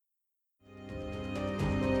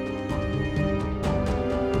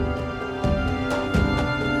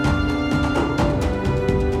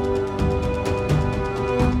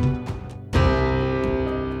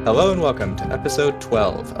Hello and welcome to episode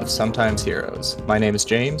 12 of Sometimes Heroes. My name is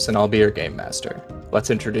James and I'll be your game master. Let's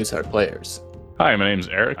introduce our players. Hi, my name's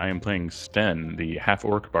Eric. I am playing Sten, the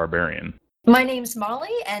half-orc barbarian. My name's Molly,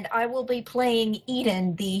 and I will be playing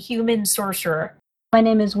Eden, the human sorcerer. My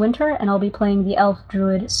name is Winter, and I'll be playing the elf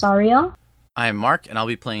druid Saria. I am Mark, and I'll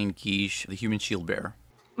be playing Guiche, the human shield bearer.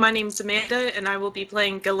 My name's Amanda, and I will be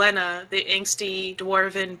playing Galena, the angsty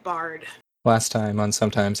dwarven bard. Last time on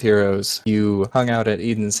Sometimes Heroes, you hung out at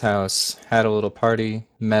Eden's house, had a little party,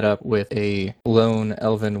 met up with a lone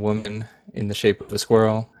elven woman in the shape of a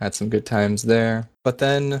squirrel, had some good times there, but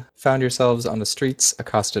then found yourselves on the streets,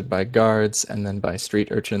 accosted by guards and then by street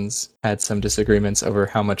urchins, had some disagreements over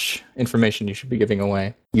how much information you should be giving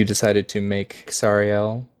away. You decided to make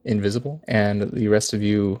Xariel invisible, and the rest of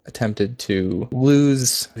you attempted to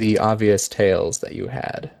lose the obvious tales that you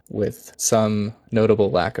had, with some notable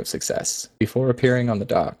lack of success, before appearing on the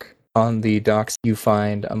dock. On the docks, you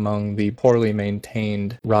find among the poorly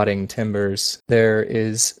maintained, rotting timbers, there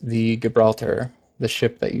is the Gibraltar, the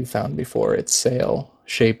ship that you found before its sail,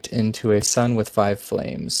 shaped into a sun with 5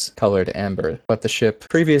 flames, colored amber. But the ship,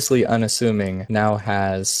 previously unassuming, now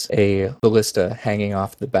has a ballista hanging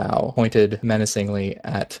off the bow, pointed menacingly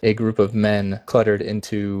at a group of men cluttered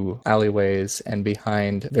into alleyways and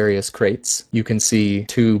behind various crates. You can see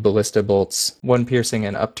 2 ballista bolts, one piercing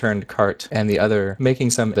an upturned cart, and the other making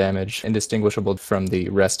some damage indistinguishable from the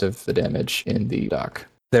rest of the damage in the dock.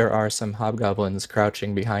 There are some hobgoblins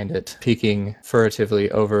crouching behind it, peeking furtively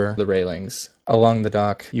over the railings. Along the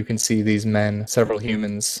dock, you can see these men, several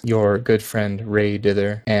humans, your good friend Ray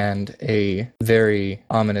Dither, and a very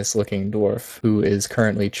ominous-looking dwarf who is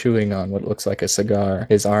currently chewing on what looks like a cigar,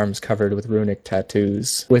 his arms covered with runic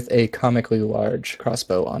tattoos, with a comically large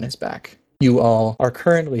crossbow on his back. You all are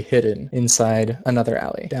currently hidden inside another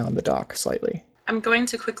alley down the dock slightly. I'm going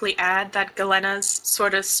to quickly add that Galena's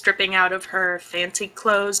sort of stripping out of her fancy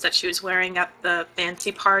clothes that she was wearing at the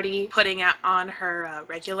fancy party, putting on her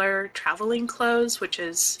regular traveling clothes, which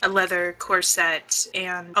is a leather corset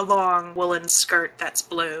and a long woolen skirt that's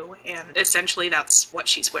blue, and essentially that's what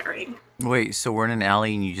she's wearing. Wait, so we're in an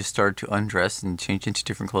alley and you just started to undress and change into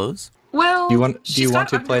different clothes? Well, Do you want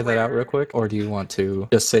to play underwear. that out real quick, or do you want to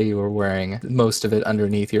just say you were wearing most of it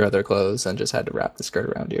underneath your other clothes and just had to wrap the skirt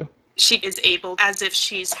around you? She is able, as if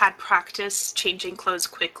she's had practice changing clothes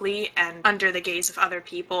quickly and under the gaze of other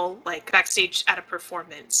people, like backstage at a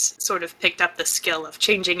performance, sort of picked up the skill of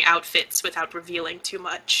changing outfits without revealing too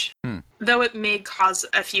much. Though it may cause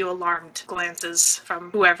a few alarmed glances from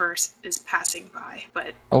whoever is passing by,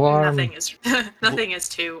 but Alarm. nothing is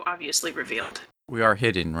too obviously revealed. We are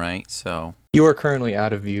hidden, right? So You are currently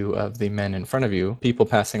out of view of the men in front of you, people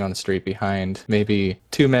passing on the street behind, maybe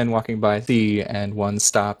 2 men walking by and one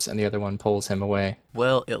stops and the other one pulls him away.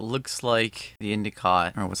 well, it looks like the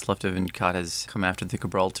Endicott, or what's left of Endicott, has come after the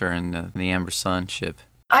Gibraltar and the Amber Sun ship.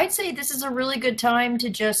 I'd say this is a really good time to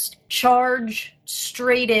just charge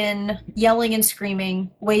straight in, yelling and screaming,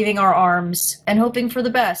 waving our arms, and hoping for the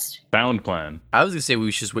best. Sound plan. I was gonna say we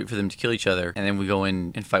should just wait for them to kill each other, and then we go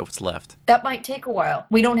in and fight what's left. That might take a while.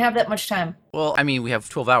 We don't have that much time. Well, I mean, we have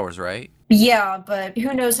 12 hours, right? Yeah, but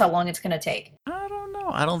who knows how long it's going to take. I don't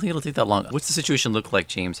know. I don't think it'll take that long. What's the situation look like,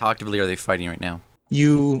 James? How actively are they fighting right now?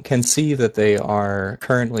 You can see that they are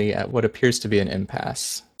currently at what appears to be an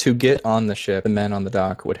impasse. To get on the ship, the men on the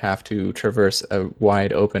dock would have to traverse a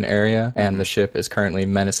wide open area, and the ship is currently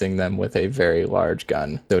menacing them with a very large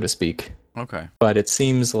gun, so to speak. Okay. But it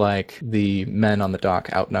seems like the men on the dock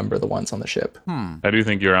outnumber the ones on the ship. I do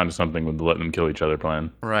think you're onto something with the let them kill each other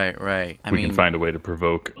plan. Right. We can find a way to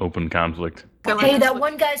provoke open conflict. Hey, that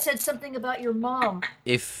one guy said something about your mom.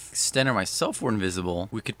 If Sten or myself were invisible,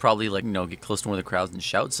 we could probably, get close to one of the crowds and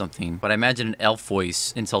shout something. But I imagine an elf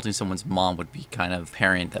voice insulting someone's mom would be kind of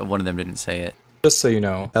apparent that one of them didn't say it. Just so you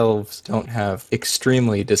know, elves don't have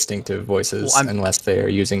extremely distinctive voices unless they are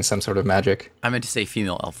using some sort of magic. I meant to say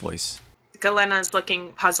female elf voice. Galena's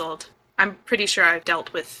looking puzzled. I'm pretty sure I've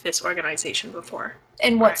dealt with this organization before.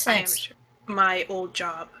 In what I am sense? sure. My old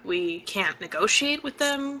job. We can't negotiate with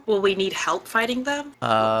them. Will we need help fighting them?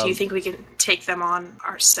 Do you think we can take them on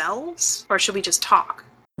ourselves? Or should we just talk?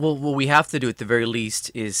 Well, what we have to do at the very least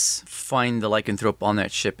is find the lycanthrope on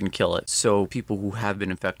that ship and kill it, so people who have been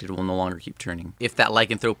infected will no longer keep turning. If that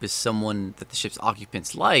lycanthrope is someone that the ship's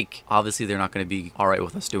occupants like, obviously they're not going to be alright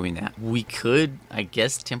with us doing that. We could, I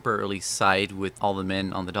guess, temporarily side with all the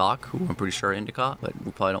men on the dock, who I'm pretty sure are Endicott, but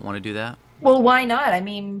we probably don't want to do that. Well, why not? I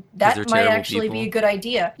mean, they're that might terrible actually be people. a good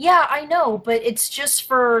idea. Yeah, I know, but it's just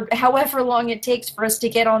for however long it takes for us to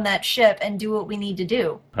get on that ship and do what we need to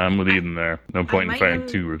do. I'm with Eden there. No point in might fighting know-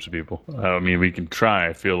 two groups of people. I mean, we can try.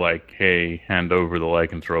 I feel like, hey, hand over the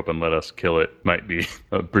lycanthrope and let us kill it might be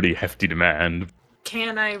a pretty hefty demand.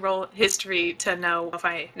 Can I roll history to know if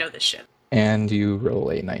I know this ship? And you roll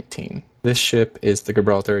a 19. This ship is the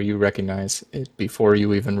Gibraltar. You recognize it before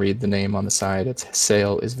you even read the name on the side. Its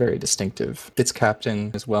sail is very distinctive. Its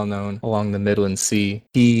captain is well known along the Midland Sea.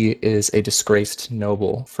 He is a disgraced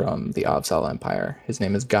noble from the Avzal Empire. His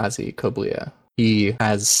name is Ghazi Koblia. He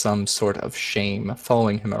has some sort of shame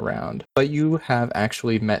following him around, but you have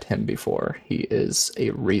actually met him before. He is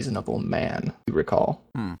a reasonable man, you recall.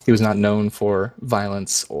 He was not known for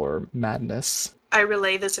violence or madness. I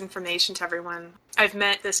relay this information to everyone. I've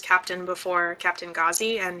met this captain before, Captain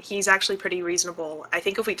Ghazi, and he's actually pretty reasonable. I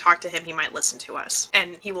think if we talk to him, he might listen to us,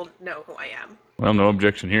 and he will know who I am. Well, no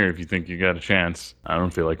objection here if you think you got a chance. I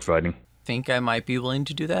don't feel like fighting. Think I might be willing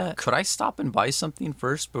to do that. Could I stop and buy something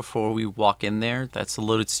first before we walk in there? That's a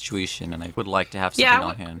loaded situation, and I would like to have something Yeah,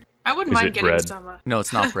 on hand. I wouldn't Is mind it getting bread? some. No,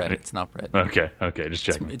 it's not bread. It's not bread. Okay, just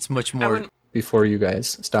checking. It's much I more. wouldn't. Before you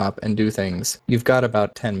guys stop and do things, you've got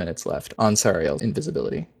about 10 minutes left on Sariel's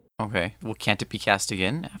invisibility. Okay. Well, can't it be cast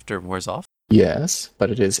again after it wears off? Yes,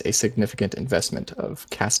 but it is a significant investment of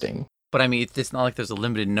casting. But I mean, it's not like there's a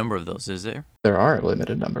limited number of those, is there? There are a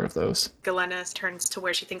limited number of those. Galena turns to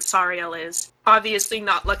where she thinks Sariel is, obviously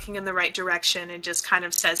not looking in the right direction, and just kind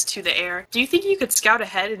of says to the air, "Do you think you could scout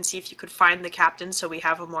ahead and see if you could find the captain so we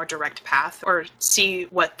have a more direct path, or see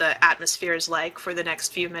what the atmosphere is like for the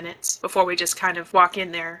next few minutes before we just kind of walk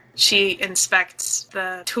in there?" She inspects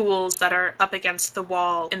the tools that are up against the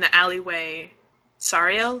wall in the alleyway.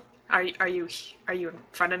 Sariel, are you in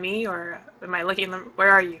front of me, or am I looking? Where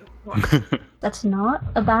are you? That's not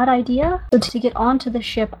a bad idea. So to get onto the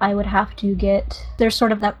ship, I would have to get... There's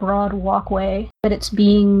sort of that broad walkway, but it's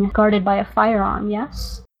being guarded by a firearm,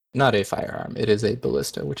 yes? Not a firearm. It is a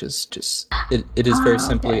ballista, which is just... It is very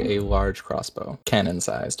simply okay. a large crossbow.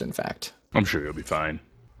 Cannon-sized, in fact. I'm sure you'll be fine.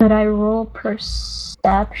 Could I roll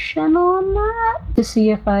perception on that? To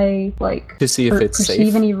see if I, To see if it's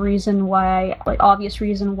perceive safe. any reason why, obvious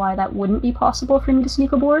reason why that wouldn't be possible for me to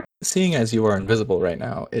sneak aboard? Seeing as you are invisible right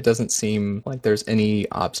now, it doesn't seem like there's any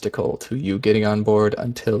obstacle to you getting on board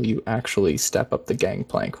until you actually step up the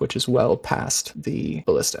gangplank, which is well past the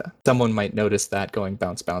ballista. Someone might notice that going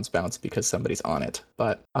bounce, bounce, bounce because somebody's on it,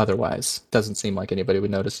 but otherwise, doesn't seem like anybody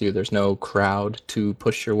would notice you. There's no crowd to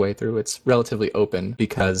push your way through. It's relatively open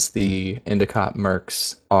because the Endicott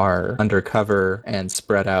mercs are undercover and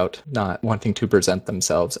spread out, not wanting to present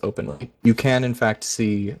themselves openly. You can, in fact,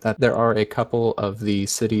 see that there are a couple of the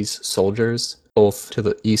city's soldiers, both to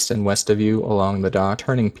the east and west of you along the dock,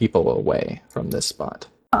 turning people away from this spot.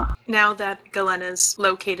 Now that Galena's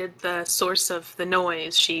located the source of the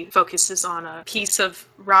noise, she focuses on a piece of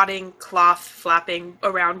rotting cloth flapping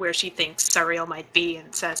around where she thinks Sariel might be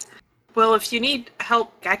and says, "Well, if you need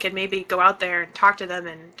help, I can maybe go out there and talk to them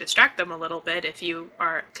and distract them a little bit if you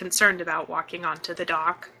are concerned about walking onto the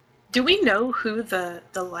dock." Do we know who the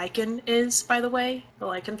Lycan is, by the way? The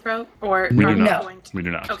Lycanthrope? Or We are do we not. going to... We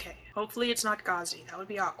do not. Okay, hopefully it's not Ghazi. That would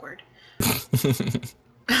be awkward.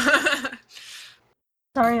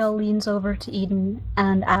 Sariel leans over to Eden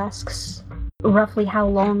and asks roughly how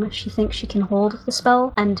long she thinks she can hold the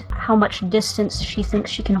spell and how much distance she thinks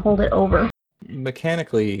she can hold it over.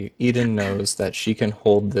 Mechanically, Eden knows that she can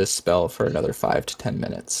hold this spell for another 5 to 10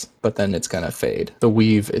 minutes, but then it's gonna fade. The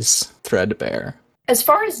weave is threadbare. As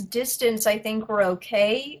far as distance, I think we're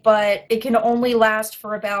okay, but it can only last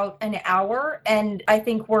for about an hour, and I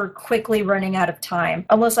think we're quickly running out of time,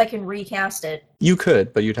 unless I can recast it. You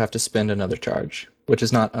could, but you'd have to spend another charge, which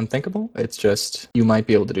is not unthinkable. It's just, you might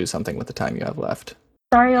be able to do something with the time you have left.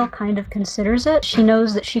 Sariel kind of considers it. She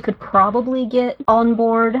knows that she could probably get on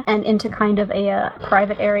board and into kind of a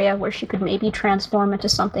private area where she could maybe transform into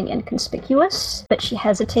something inconspicuous, but she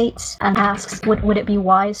hesitates and asks, would it be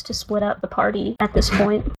wise to split up the party at this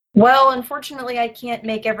point? Well, unfortunately, I can't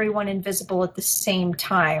make everyone invisible at the same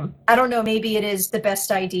time. I don't know, maybe it is the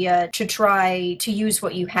best idea to try to use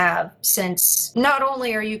what you have, since not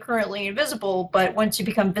only are you currently invisible, but once you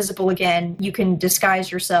become visible again, you can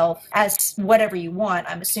disguise yourself as whatever you want,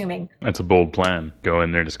 I'm assuming. That's a bold plan. Go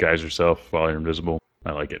in there, disguise yourself while you're invisible.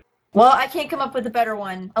 I like it. Well, I can't come up with a better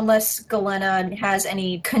one, unless Galena has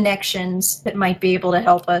any connections that might be able to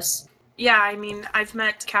help us. Yeah, I mean, I've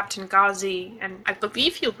met Captain Ghazi, and I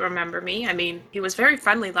believe he'll remember me. I mean, he was very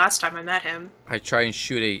friendly last time I met him. I try and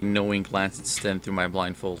shoot a knowing glance at Sten through my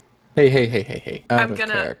blindfold. Hey. Out I'm of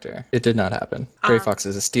gonna- character. It did not happen. Gray Fox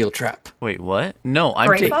is a steel trap. Wait, what? No, I'm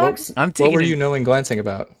Gray taking. Fox? I'm What taking. were it- you knowing glancing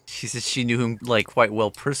about? She said she knew him like quite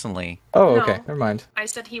well personally. Oh, No. okay. Never mind. I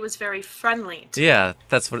said he was very friendly. Yeah,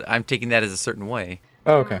 that's what I'm taking that as a certain way.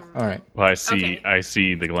 Oh, okay. All right. Well, Okay. I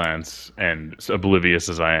see the glance, and oblivious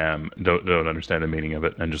as I am, don't understand the meaning of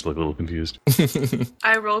it, and just look a little confused.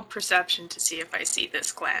 I rolled perception to see if I see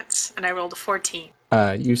this glance, and I rolled a 14.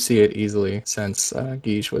 You see it easily since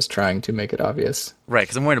Guiche was trying to make it obvious. Right,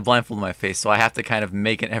 because I'm wearing a blindfold on my face, so I have to kind of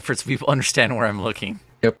make an effort so people understand where I'm looking.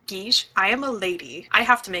 Guiche, I am a lady. I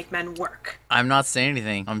have to make men work. I'm not saying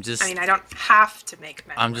anything. I'm just. I mean, I don't have to make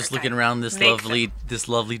men I'm work. just looking I around this make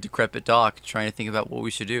lovely decrepit dock, trying to think about what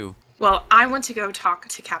we should do. Well, I want to go talk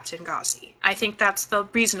to Captain Ghazi. I think that's the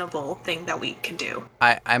reasonable thing that we can do.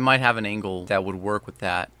 I might have an angle that would work with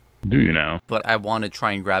that, Do you now? but I want to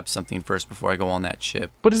try and grab something first before I go on that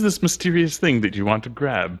ship. What is this mysterious thing that you want to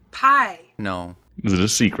grab? Pie. No. Is it a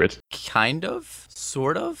secret? Kind of?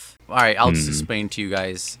 Sort of? Alright, I'll just explain to you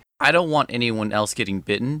guys. I don't want anyone else getting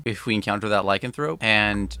bitten if we encounter that lycanthrope,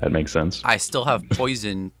 and That makes sense. I still have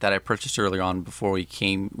poison that I purchased earlier on before we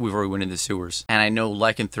went into the sewers. And I know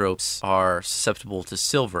lycanthropes are susceptible to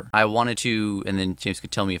silver. I wanted to, and then James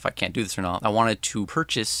could tell me if I can't do this or not, I wanted to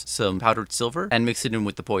purchase some powdered silver and mix it in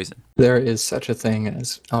with the poison. There is such a thing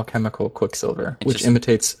as alchemical quicksilver, It which just-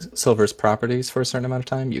 imitates silver's properties for a certain amount of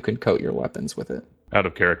time. You can coat your weapons with it. Out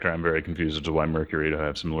of character, I'm very confused as to why mercury to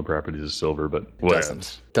have similar properties as silver, but It whatever.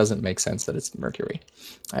 doesn't make sense that it's mercury.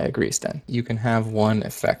 I agree, Sten. You can have one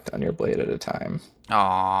effect on your blade at a time.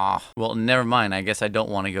 Ah, well, never mind. I guess I don't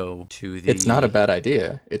want to go to the... It's not a bad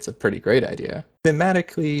idea. It's a pretty great idea.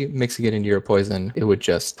 Thematically, mixing it into your poison, it would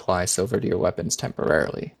just apply silver to your weapons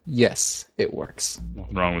temporarily. Yes, it works.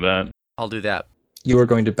 Nothing wrong with that. I'll do that. You are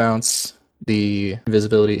going to bounce, the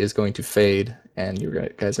invisibility is going to fade, and you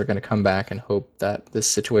guys are going to come back and hope that this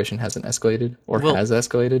situation hasn't escalated or Well- has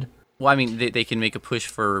escalated. Well, I mean, they can make a push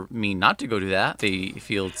for me not to go do that. They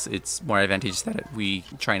feel it's more advantageous that we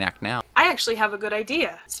try and act now. I actually have a good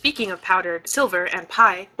idea. Speaking of powdered silver and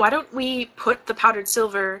pie, why don't we put the powdered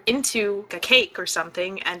silver into a cake or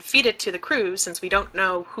something and feed it to the crew, since we don't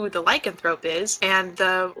know who the lycanthrope is, and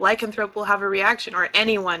the lycanthrope will have a reaction, or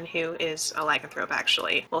anyone who is a lycanthrope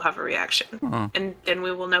actually will have a reaction. Huh. And then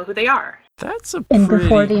we will know who they are. That's a And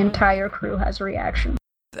before pretty... the entire crew has a reaction.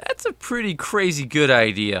 That's a pretty crazy good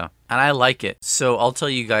idea, and I like it. So I'll tell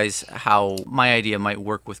you guys how my idea might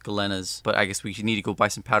work with Galena's, but I guess we need to go buy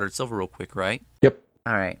some powdered silver real quick, right? Yep.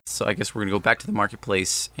 All right. So I guess we're gonna go back to the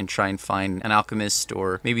marketplace and try and find an alchemist,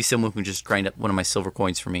 or maybe someone who can just grind up one of my silver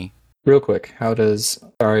coins for me. Real quick, how does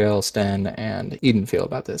Ariel, Stan, and Eden feel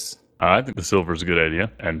about this? I think the silver is a good idea,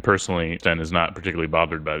 and personally, Sten is not particularly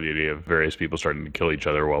bothered by the idea of various people starting to kill each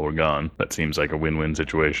other while we're gone. That seems like a win-win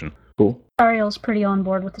situation. Cool. Ariel's pretty on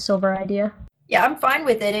board with the silver idea. Yeah, I'm fine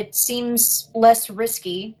with it. It seems less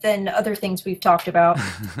risky than other things we've talked about.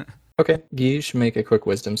 Okay, Guiche, make a quick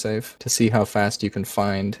wisdom save to see how fast you can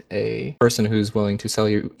find a person who's willing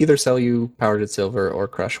to either sell you powdered silver or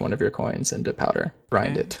crush one of your coins into powder.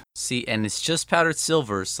 Grind Okay. it. See, and it's just powdered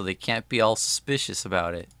silver, so they can't be all suspicious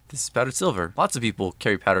about it. This is powdered silver. Lots of people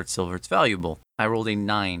carry powdered silver. It's valuable. I rolled a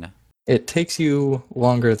 9. It takes you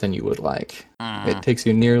longer than you would like. It takes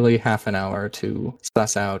you nearly half an hour to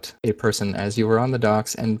suss out a person as you were on the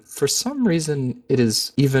docks, and for some reason it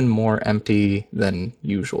is even more empty than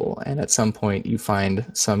usual, and at some point you find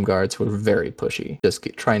some guards who are very pushy, just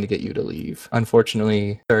trying to get you to leave.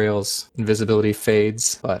 Unfortunately, Ariel's invisibility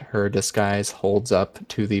fades, but her disguise holds up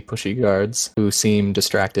to the pushy guards, who seem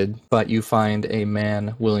distracted, but you find a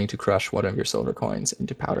man willing to crush one of your silver coins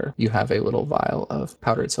into powder. You have a little vial of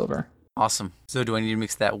powdered silver. Awesome. So do I need to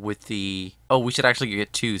mix that with the... Oh, we should actually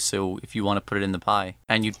get 2, so if you want to put it in the pie.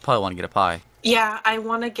 And you'd probably want to get a pie. Yeah, I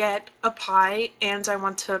want to get a pie, and I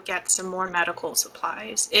want to get some more medical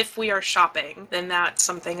supplies. If we are shopping, then that's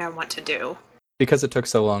something I want to do. Because it took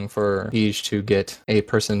so long for Guiche to get a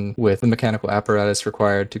person with the mechanical apparatus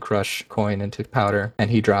required to crush coin into powder,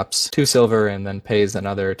 and he drops 2 silver and then pays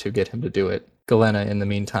another to get him to do it. Galena, in the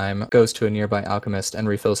meantime, goes to a nearby alchemist and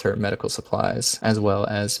refills her medical supplies, as well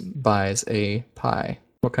as buys a pie.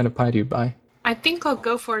 What kind of pie do you buy? I think I'll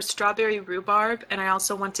go for strawberry rhubarb, and I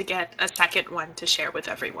also want to get a second one to share with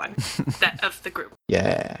everyone that of the group,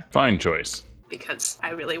 Yeah. Fine choice. because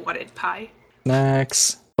I really wanted pie.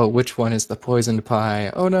 Snacks. But which one is the poisoned pie?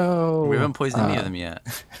 Oh no! We haven't poisoned any of them yet.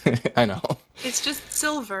 I know. It's just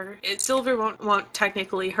silver. Silver won't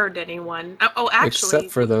technically hurt anyone. Oh, actually,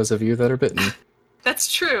 Except for those of you that are bitten.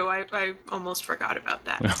 that's true. I almost forgot about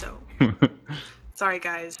that. So sorry,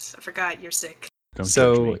 guys. I forgot you're sick. Don't judge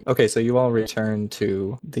So, me. okay, so you all return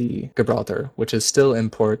to the Gibraltar, which is still in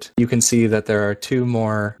port. You can see that there are 2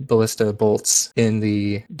 more ballista bolts in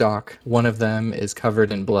the dock. One of them is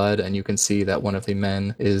covered in blood, and you can see that one of the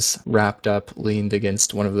men is wrapped up, leaned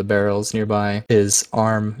against one of the barrels nearby, his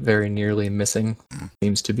arm very nearly missing.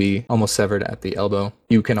 Seems to be almost severed at the elbow.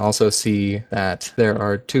 You can also see that there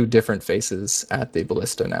are 2 different faces at the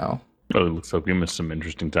ballista now. Oh, it looks like we missed some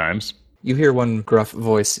interesting times. You hear one gruff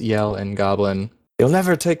voice yell in Goblin, "You'll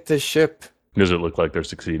never take this ship!" Does it look like they're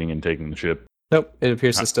succeeding in taking the ship? Nope, it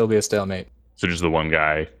appears to still be a stalemate. So just the one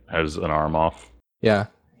guy has an arm off? Yeah,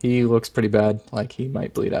 he looks pretty bad, like he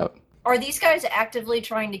might bleed out. Are these guys actively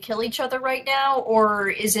trying to kill each other right now, or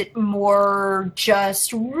is it more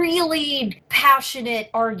just really passionate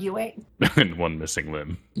arguing? And one missing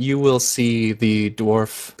limb. You will see the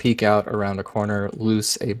dwarf peek out around a corner,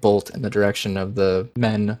 loose a bolt in the direction of the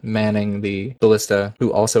men manning the ballista,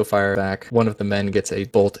 who also fire back. One of the men gets a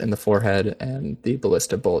bolt in the forehead, and the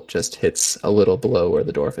ballista bolt just hits a little below where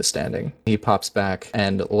the dwarf is standing. He pops back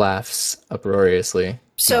and laughs uproariously.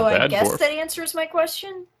 So Not I bad, guess dwarf. that answers my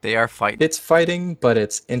question. They are fighting. It's fighting, but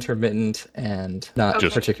it's intermittent and not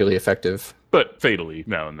Just- particularly effective. But fatally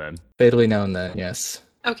now and then. Fatally now and then, yes.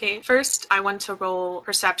 Okay, first I want to roll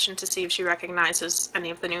perception to see if she recognizes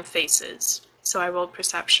any of the new faces. So I rolled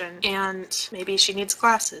perception, and maybe she needs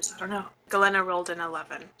glasses. I don't know. Galena rolled an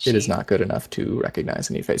 11. It is not good enough to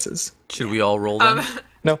recognize any faces. Should we all roll them?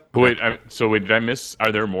 No. Wait, did I miss?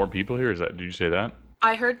 Are there more people here? Did you say that?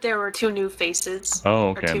 I heard there were 2 new faces. Oh, Or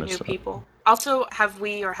okay. I 2 missed new that. people. Also, have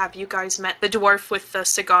you guys met the dwarf with the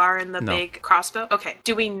cigar and the No. big crossbow? Okay.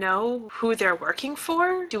 Do we know who they're working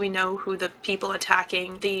for? Do we know who the people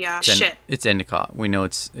attacking the ship? It's Endicott. We know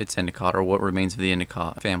it's Endicott, or what remains of the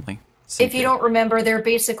Endicott family. If you don't remember, they're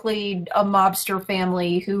basically a mobster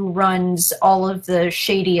family who runs all of the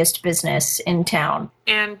shadiest business in town.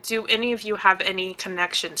 And do any of you have any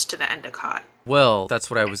connections to the Endicott? Well,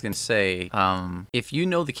 that's what I was going to say. If you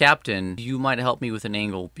know the captain, you might help me with an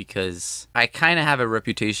angle, because I kind of have a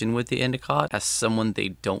reputation with the Endicott as someone they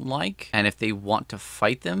don't like. And if they want to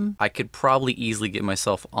fight them, I could probably easily get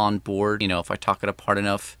myself on board, if I talk it up hard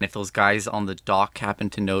enough. And if those guys on the dock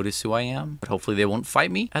happen to notice who I am, but hopefully they won't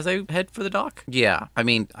fight me as I head for the dock. Yeah, I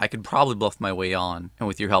mean, I could probably bluff my way on. And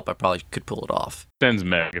with your help, I probably could pull it off. Sten's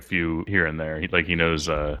met a few here and there. He knows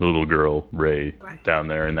the little girl Ray Right. down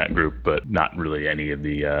there in that group, but not really any of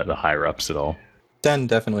the higher ups at all. Den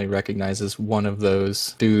definitely recognizes one of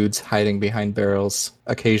those dudes hiding behind barrels,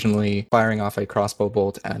 occasionally firing off a crossbow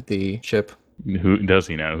bolt at the ship. Who does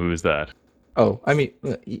he know? Who is that? Oh, I mean,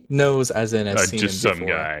 knows as in has seen Just him some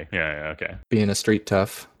before, guy. Yeah. Okay. being a street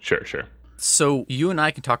tough. Sure. So you and I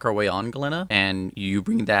can talk our way on, Galena, and you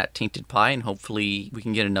bring that tainted pie, and hopefully we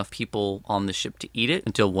can get enough people on the ship to eat it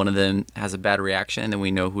until one of them has a bad reaction, and then we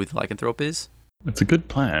know who the lycanthrope is. It's a good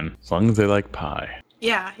plan, as long as they like pie.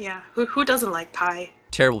 Yeah. Who doesn't like pie?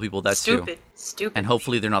 Terrible people, that's true. Stupid. And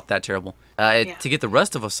hopefully they're not that terrible. Yeah. To get the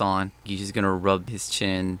rest of us on, he's just going to rub his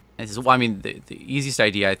chin. And says, well, I mean, the easiest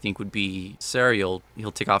idea, I think, would be Sariel.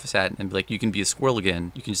 He'll take off his hat and be like, you can be a squirrel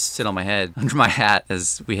again. You can just sit on my head, under my hat,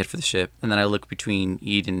 as we head for the ship. And then I look between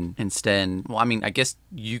Eden and Sten. Well, I mean, I guess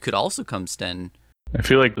you could also come, Sten. I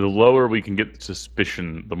feel like the lower we can get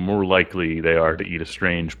suspicion, the more likely they are to eat a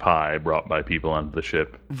strange pie brought by people onto the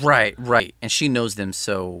ship. Right. And she knows them,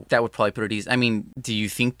 so that would probably put her at ease. I mean, do you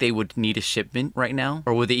think they would need a shipment right now?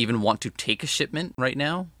 Or would they even want to take a shipment right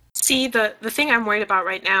now? See, the thing I'm worried about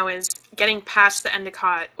right now is getting past the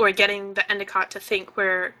Endicott, or getting the Endicott to think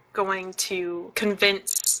we're going to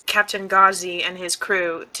convince Captain Ghazi and his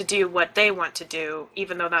crew to do what they want to do,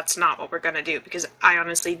 even though that's not what we're going to do, because I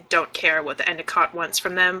honestly don't care what the Endicott wants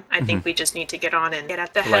from them. I think we just need to get on and get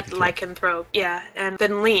at the head lycanthrope. Yeah, and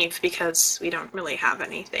then leave, because we don't really have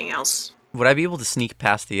anything else. Would I be able to sneak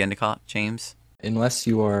past the Endicott, James? Unless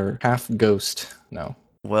you are half ghost, no.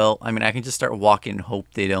 Well, I mean, I can just start walking and hope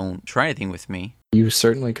they don't try anything with me. You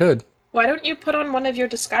certainly could. Why don't you put on one of your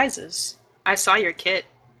disguises? I saw your kit.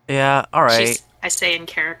 Yeah, all right. I say in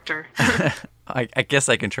character. I guess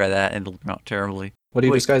I can try that, and it'll come out terribly. What are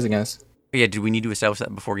you Wait. disguising as? Yeah, do we need to establish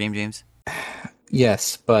that before game, James?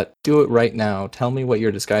 Yes, but do it right now. Tell me what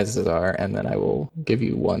your disguises are, and then I will give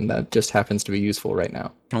you one that just happens to be useful right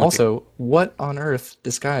now. Okay. Also, what on earth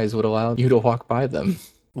disguise would allow you to walk by them?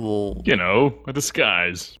 Well, A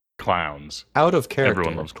disguise. Clowns. Out of character.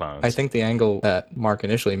 Everyone loves clowns. I think the angle that Mark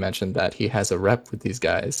initially mentioned, that he has a rep with these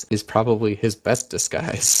guys, is probably his best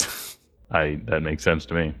disguise. That makes sense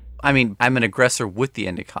to me. I mean, I'm an aggressor with the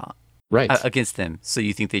Endicott Right. against them. So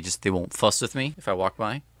you think they won't fuss with me if I walk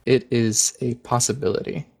by? It is a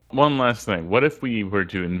possibility. One last thing. What if we were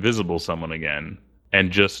to invisible someone again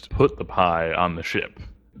and just put the pie on the ship?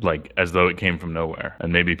 Like, as though it came from nowhere.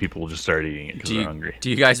 And maybe people will just start eating it because they're hungry. Do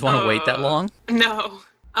you guys want to wait that long? No.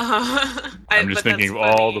 I'm just thinking of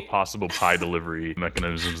all the possible pie delivery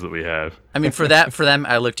mechanisms that we have. I mean, for that,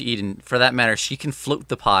 I look to Eden. For that matter, she can float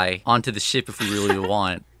the pie onto the ship if we really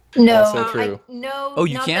want. No, Also true. no. Oh,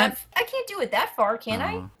 you not can't? I can't do it that far, can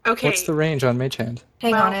I? Okay. What's the range on Mage Hand?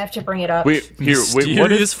 Hang Well- on, I have to bring it up. Wait, what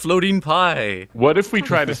Mysterious floating pie. if we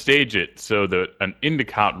try to stage it so that an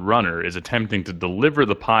Endicott runner is attempting to deliver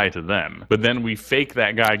the pie to them, but then we fake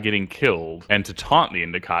that guy getting killed and to taunt the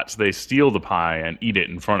Endicotts, they steal the pie and eat it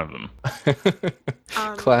in front of them?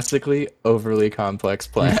 Classically overly complex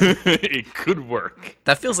plan. It could work.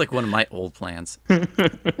 That feels like one of my old plans.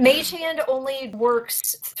 Mage Hand only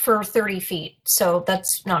works for 30 feet, so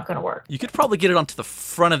that's not going to work. You could probably get it onto the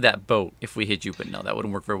front of that boat if we hit you, but no, that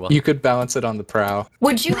wouldn't work very well. You could balance it on the prow.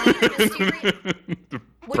 Would you eat a mysterious,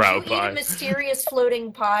 Proud would you eat pie. a mysterious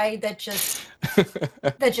floating pie that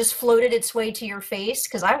just floated its way to your face?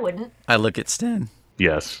 Because I wouldn't. I look at Sten.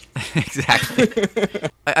 Yes. Exactly.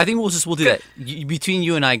 I think we'll do that. Between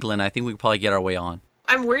you and I, Glenn, I think we could probably get our way on.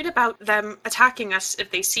 I'm worried about them attacking us if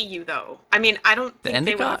they see you, though. I mean, I don't The think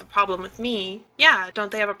they would Endicott? have a problem with me. Yeah,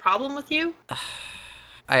 don't they have a problem with you?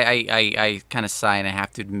 I kind of sigh and I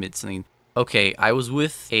have to admit something. Okay, I was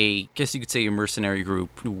with guess you could say a mercenary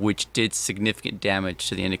group, which did significant damage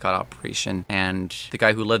to the Endicott operation, and the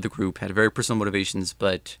guy who led the group had very personal motivations,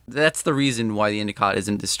 but that's the reason why the Endicott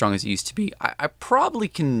isn't as strong as it used to be. I probably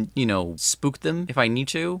can, spook them if I need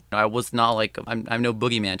to. I was not like, I'm no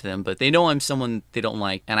boogeyman to them, but they know I'm someone they don't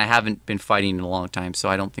like, and I haven't been fighting in a long time, so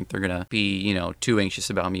I don't think they're gonna be, too anxious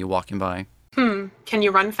about me walking by. Can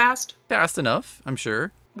you run fast? Fast enough, I'm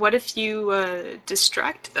sure. What if you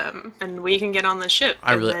distract them and we can get on the ship?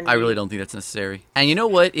 I and really then don't think that's necessary. And you know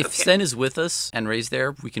what? If Okay. Sten is with us and Ray's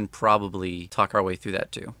there, we can probably talk our way through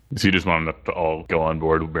that too. So you just want them to all go on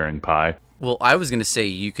board bearing pie? Well, I was gonna say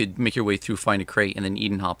you could make your way through, find a crate, and then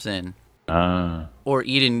Eden hops in. Or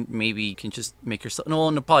Eden maybe can just make yourself. No,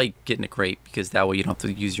 probably get in a crate because that way you don't have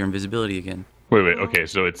to use your invisibility again. Wait. Okay,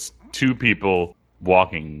 so it's two people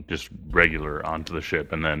walking just regular onto the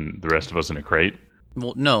ship, and then the rest of us in a crate.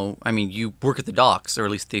 Well, no, I mean you work at the docks, or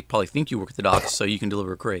at least they probably think you work at the docks, so you can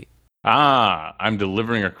deliver a crate. I'm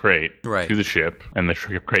delivering a crate Right. to the ship, and the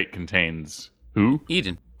crate contains who?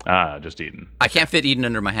 Eden. Just Eden. I can't fit Eden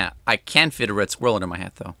under my hat. I can fit a red squirrel under my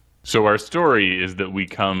hat though. So our story is that we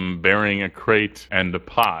come bearing a crate and a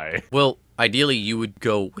pie. Well, ideally you would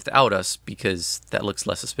go without us because that looks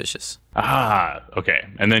less suspicious. Okay.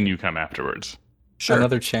 And then you come afterwards. Sure.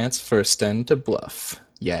 Another chance for Sten to bluff.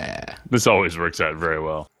 Yeah. This always works out very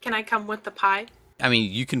well. Can I come with the pie? I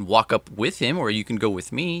mean, you can walk up with him, or you can go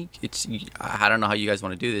with me. I don't know how you guys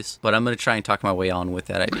want to do this, but I'm gonna try and talk my way on with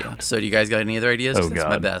that idea. So, do you guys got any other ideas? Oh, That's God.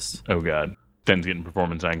 my best. Oh, God. Sten's getting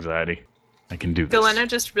performance anxiety. I can do this. Galena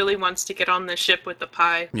just really wants to get on the ship with the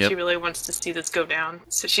pie. Yep. She really wants to see this go down.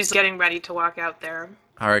 So she's getting ready to walk out there.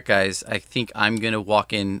 All right, guys. I think I'm gonna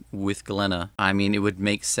walk in with Galena. I mean, it would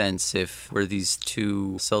make sense if we're these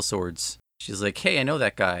two sellswords. She's like, "Hey, I know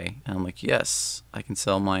that guy," and I'm like, "Yes, I can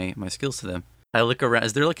sell my skills to them." I look around.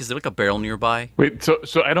 Is there like a barrel nearby? Wait, so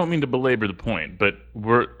I don't mean to belabor the point, but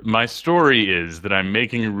my story is that I'm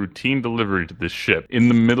making a routine delivery to this ship in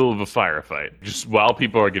the middle of a firefight, just while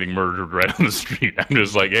people are getting murdered right on the street. I'm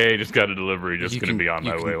just like, hey, just got a delivery, just You going to can- be on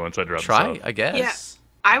you my can way once I drop Try, this off. I guess. Yeah.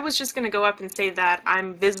 I was just going to go up and say that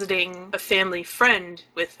I'm visiting a family friend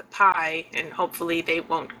with the pie, and hopefully they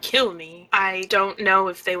won't kill me. I don't know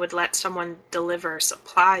if they would let someone deliver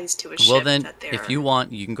supplies to a ship Well, then, that they're... if you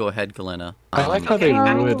want, you can go ahead, Galena. I like how Okay.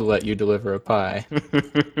 they would let you deliver a pie.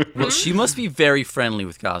 Well, she must be very friendly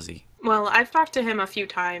with Ghazi. Well, I've talked to him a few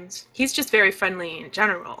times. He's just very friendly in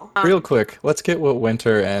general. Real quick, let's get what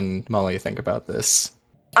Winter and Molly think about this.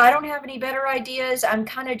 I don't have any better ideas. I'm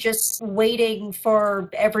kind of just waiting for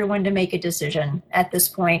everyone to make a decision at this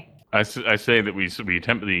point. I say that we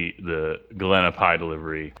attempt the Galena pie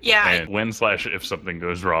delivery. Yeah, And when/if something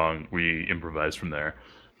goes wrong, we improvise from there.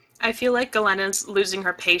 I feel like Galena's losing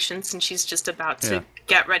her patience and she's just about to Yeah.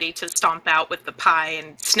 get ready to stomp out with the pie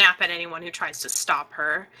and snap at anyone who tries to stop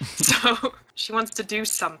her. So she wants to do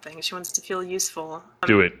something. She wants to feel useful.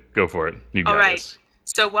 Do it. Go for it. You got All right. this.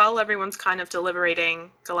 So while everyone's kind of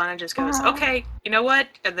deliberating, Galena just goes, okay, you know what?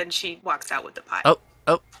 And then she walks out with the pie.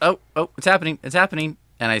 Oh, it's happening. It's happening.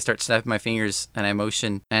 And I start snapping my fingers and I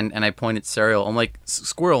motion and I point at Sariel. I'm like,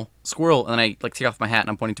 squirrel. And then I take off my hat and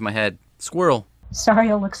I'm pointing to my head. Squirrel.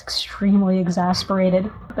 Sariel looks extremely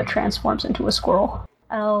exasperated, but transforms into a squirrel.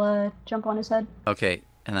 I'll jump on his head. Okay,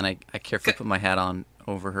 And then I carefully put my hat on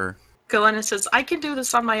over her. Galena says, I can do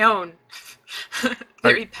this on my own.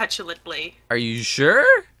 Very petulantly. Are you sure?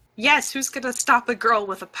 Yes, who's gonna stop a girl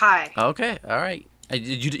with a pie? Okay, all right.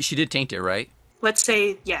 She did taint it, right? Let's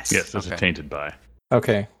say yes. Yes, that's Okay. a tainted pie.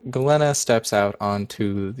 Okay, Galena steps out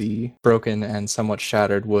onto the broken and somewhat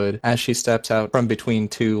shattered wood. As she steps out from between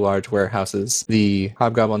two large warehouses, the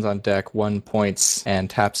hobgoblins on deck, one points and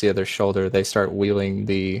taps the other's shoulder. They start wheeling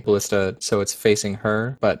the ballista so it's facing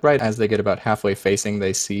her, but right as they get about halfway facing,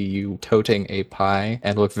 they see you toting a pie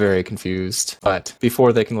and look very confused. But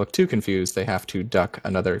before they can look too confused, they have to duck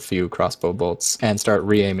another few crossbow bolts and start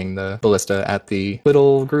re-aiming the ballista at the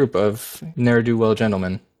little group of ne'er-do-well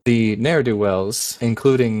gentlemen. The ne'er-do-wells,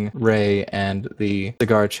 including Ray and the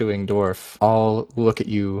cigar-chewing dwarf, all look at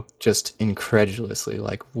you just incredulously,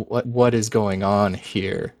 like, what is going on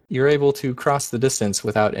here? You're able to cross the distance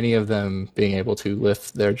without any of them being able to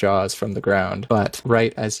lift their jaws from the ground, but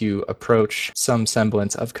right as you approach some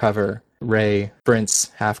semblance of cover, Ray sprints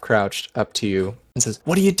half-crouched up to you and says,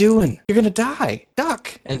 "What are you doing? You're gonna die!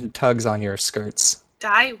 Duck!" and tugs on your skirts.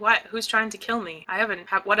 Die? What? Who's trying to kill me?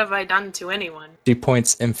 What have I done to anyone? She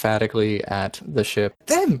points emphatically at the ship.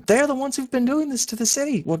 Them! They're the ones who've been doing this to the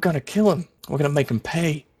city. We're gonna kill them. We're gonna make them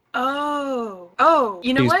pay. Oh,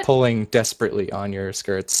 you know She's what? pulling desperately on your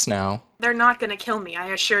skirts now. They're not gonna kill me, I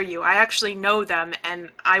assure you. I actually know them, and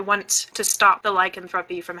I want to stop the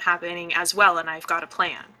lycanthropy from happening as well, and I've got a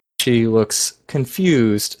plan. She looks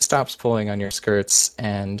confused, stops pulling on your skirts,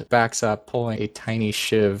 and backs up, pulling a tiny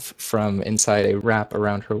shiv from inside a wrap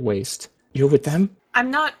around her waist. You're with them? I'm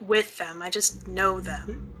not with them, I just know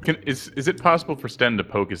them. Is it possible for Sten to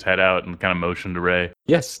poke his head out and kind of motion to Ray?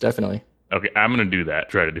 Yes, definitely. Okay, I'm going to do that.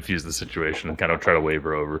 Try to defuse the situation and kind of try to wave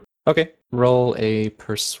her over. Okay. Roll a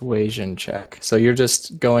persuasion check. So you're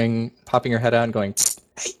just popping your head out and going,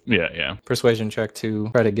 Yeah. persuasion check to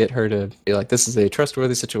try to get her to be like, this is a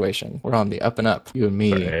trustworthy situation. We're on the up and up. You and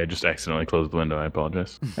me. Sorry, I just accidentally closed the window. I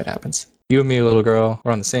apologize. That happens. You and me, little girl,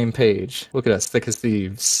 we're on the same page. Look at us, thick as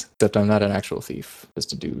thieves. Except I'm not an actual thief.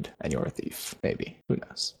 Just a dude. And you're a thief. Maybe. Who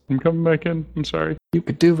knows? I'm coming back in. I'm sorry. You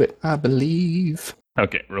could do it. I believe.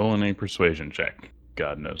 Okay, rolling a persuasion check.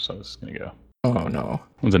 God knows how this is going to go. Oh, no.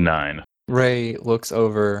 It was a 9. Ray looks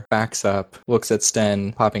over, backs up, looks at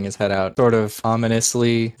Sten, popping his head out. Sort of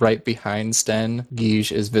ominously, right behind Sten,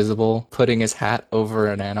 Guige is visible, putting his hat over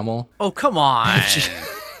an animal. Oh, come on.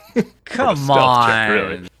 Come stealth check, on.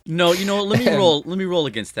 really. No, you know what? Let me roll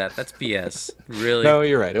against that. That's BS. Really? No,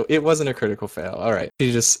 you're right. It wasn't a critical fail. All right.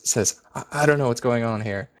 She just says, I don't know what's going on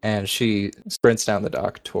here. And she sprints down the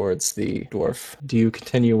dock towards the dwarf. Do you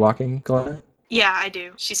continue walking, Glenna? Yeah, I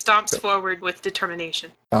do. She stomps forward with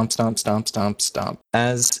determination. Stomp, stomp, stomp, stomp, stomp.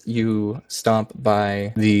 As you stomp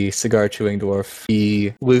by the cigar-chewing dwarf,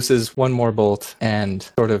 he looses one more bolt and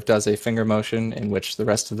sort of does a finger motion in which the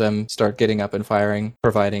rest of them start getting up and firing,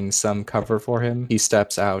 providing some cover for him. He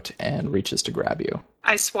steps out and reaches to grab you.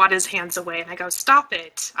 I swat his hands away and I go, stop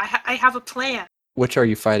it. I have a plan. Which are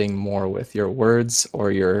you fighting more with, your words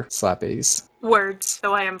or your slappies? Words,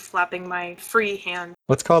 though I am flapping my free hand.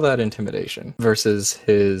 Let's call that intimidation versus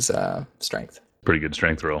his strength. Pretty good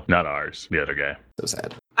strength roll. Not ours. The other guy. So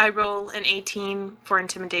sad. I roll an 18 for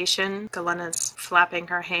intimidation. Galena's flapping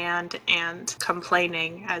her hand and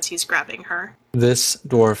complaining as he's grabbing her. This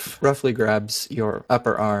dwarf roughly grabs your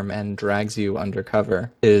upper arm and drags you under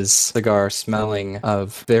cover, his cigar smelling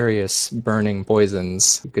of various burning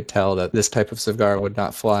poisons. You could tell that this type of cigar would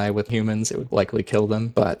not fly with humans. It would likely kill them.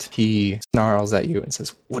 But he snarls at you and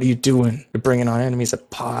says, "What are you doing? You're bringing on enemies a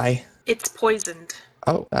pie?" It's poisoned.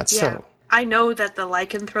 Oh, that's Yeah. so. I know that the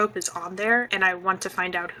lycanthrope is on there, and I want to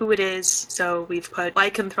find out who it is, so we've put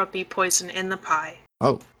lycanthropy poison in the pie.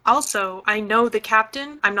 Oh, Also, I know the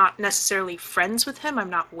captain. I'm not necessarily friends with him, I'm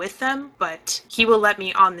not with them, but he will let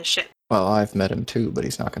me on the ship. well, I've met him too, but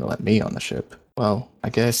he's not going to let me on the ship. Well, I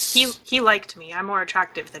guess... He liked me. I'm more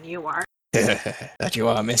attractive than you are. That you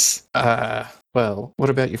are, miss. Well, what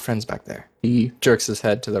about your friends back there? He jerks his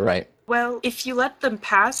head to the right. Well, if you let them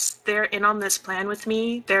pass, they're in on this plan with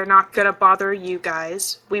me. They're not gonna bother you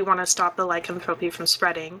guys. We want to stop the lycanthropy from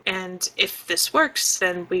spreading. And if this works,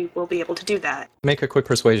 then we will be able to do that. Make a quick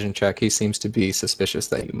persuasion check. He seems to be suspicious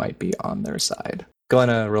that you might be on their side.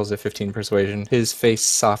 Glenna rolls a 15 persuasion. His face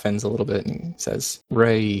softens a little bit and says,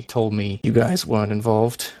 "Ray told me you guys weren't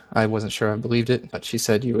involved. I wasn't sure I believed it, but she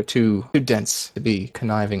said you were too dense to be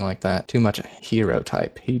conniving like that. Too much a hero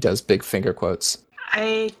type." He does big finger quotes.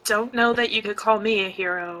 I don't know that you could call me a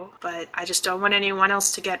hero, but I just don't want anyone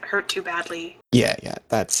else to get hurt too badly. Yeah,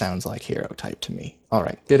 that sounds like hero type to me. All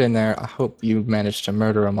right, get in there. I hope you managed to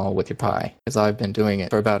murder them all with your pie, because I've been doing it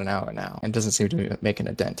for about an hour now, and doesn't seem to be making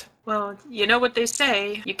a dent. Well, you know what they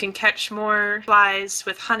say. You can catch more flies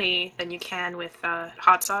with honey than you can with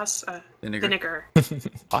hot sauce. Vinegar.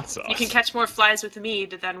 Hot sauce. You can catch more flies with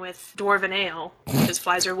mead than with dwarven ale, because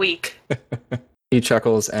flies are weak. He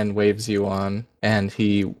chuckles and waves you on, and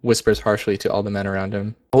he whispers harshly to all the men around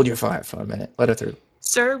him, "Hold your fire for a minute. Let her through."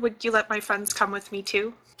 Sir, would you let my friends come with me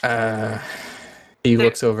too? He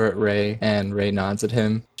looks over at Ray, and Ray nods at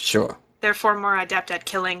him. Sure. They're far more adept at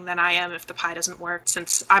killing than I am if the pie doesn't work.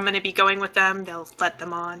 Since I'm going to be going with them, they'll let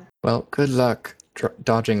them on. Well, good luck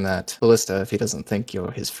dodging that ballista if he doesn't think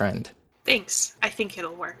you're his friend. Thanks. I think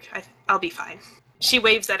it'll work. I'll be fine. She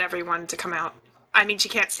waves at everyone to come out. I mean, she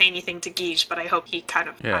can't say anything to Guige, but I hope he kind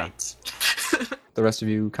of hides. The rest of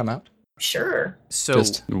you come out? Sure. So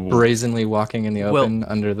Just brazenly walking in the open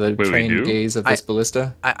under the we trained do? gaze of this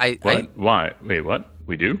ballista? What? Why? Wait, what?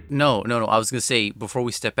 We do? No. I was gonna say before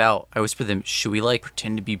we step out, I whisper to them, should we like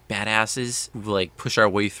pretend to be badasses who like push our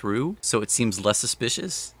way through so it seems less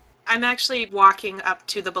suspicious? I'm actually walking up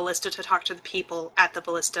to the ballista to talk to the people at the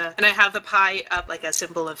ballista, and I have the pie up like a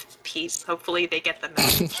symbol of peace. Hopefully they get the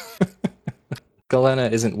message. Galena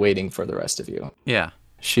isn't waiting for the rest of you. Yeah.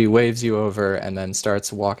 She waves you over and then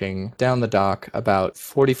starts walking down the dock about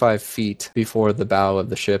 45 feet before the bow of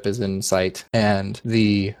the ship is in sight. And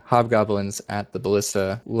the hobgoblins at the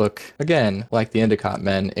ballista look, again, like the Endicott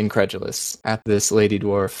men, incredulous at this lady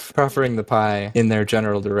dwarf proffering the pie in their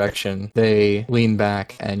general direction. They lean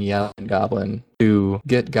back and yell in Goblin to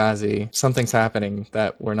get Ghazi. Something's happening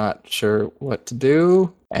that we're not sure what to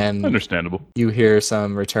do. And Understandable. you hear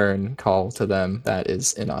some return call to them that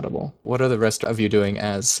is inaudible. What are the rest of you doing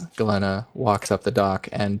as Galena walks up the dock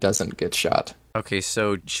and doesn't get shot? Okay,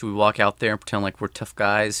 so should we walk out there and pretend like we're tough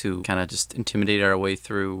guys who kind of just intimidate our way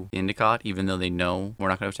through the Endicott, even though they know we're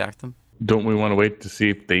not going to attack them? Don't we want to wait to see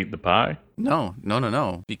if they eat the pie? No,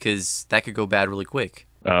 because that could go bad really quick.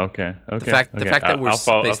 Oh, okay. The fact that we're I'll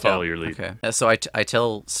spaced follow out. your lead. Okay. So I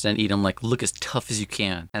tell Sten Edom, like, look as tough as you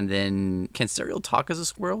can. And then, can Serial talk as a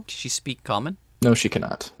squirrel? Can she speak common? No, she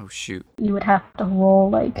cannot. Oh, shoot. You would have to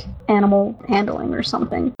roll like animal handling or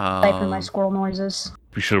something. Cipher my squirrel noises.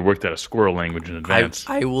 We should have worked out a squirrel language in advance.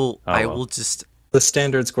 I will well. just... The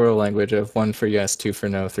standard squirrel language of 1 for yes, 2 for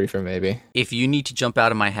no, 3 for maybe. If you need to jump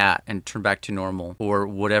out of my hat and turn back to normal, or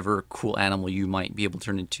whatever cool animal you might be able to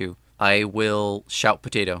turn into, I will shout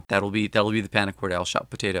potato. That'll be the panic word. I'll shout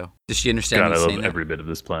potato. Does she understand God, me I saying love that? every bit of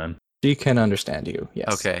this plan. She can understand you,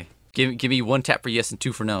 yes. Okay. Give me 1 tap for yes and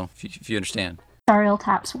 2 for no, if you understand. Ariel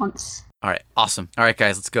taps once. All right, awesome. All right,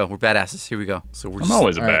 guys, let's go. We're badasses. Here we go. So we're I'm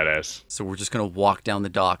always a all right. badass. So we're just gonna walk down the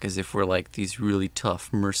dock as if we're like these really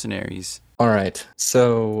tough mercenaries. All right,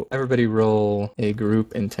 so everybody roll a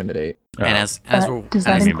group intimidate. And as we're does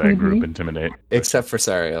I that need that include group me? intimidate. Except for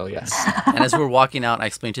Sariel, yes. and as we're walking out, I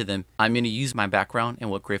explain to them, I'm gonna use my background and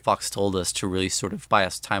what Grey Fox told us to really sort of buy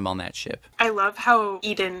us time on that ship. I love how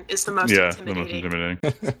Eden is the most Yeah, the most intimidating.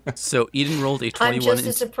 intimidating. So Eden rolled a I'm 21. just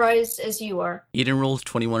as surprised as you are. Eden rolled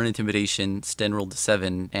 21 in intimidation. Sten rolled a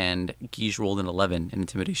 7, and Guige rolled an 11 in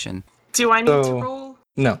intimidation. Do I need to So- roll?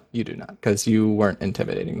 No, you do not, because you weren't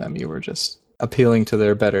intimidating them. You were just appealing to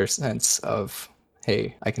their better sense of,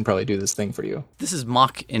 hey, I can probably do this thing for you. This is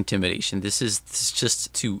mock intimidation. This is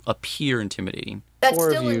just to appear intimidating. That's 4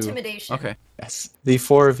 of still you- intimidation. Okay. Yes. The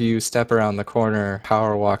 4 of you step around the corner,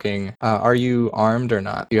 power walking. Are you armed or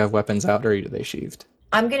not? Do you have weapons out, or are they sheathed?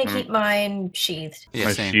 I'm gonna keep mine sheathed. Yeah,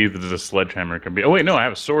 My same. sheath is a sledgehammer. Can be. Oh wait, no, I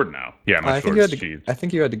have a sword now. Yeah, my I think sword's you had to. sheathed. I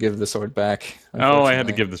think you had to give the sword back. Oh, I had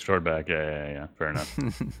to unfortunately. give the sword back. Yeah. Fair enough.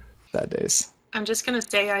 Bad days. I'm just gonna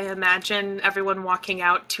say I imagine everyone walking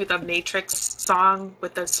out to the Matrix song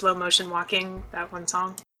with the slow motion walking, that one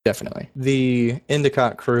song. Definitely. The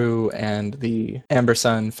Endicott crew and the Amber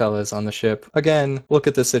Sun fellas on the ship, again, look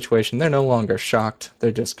at the situation. They're no longer shocked.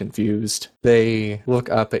 They're just confused. They look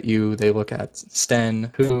up at you. They look at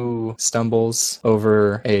Sten, who stumbles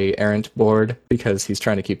over a errant board because he's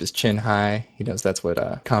trying to keep his chin high. He knows that's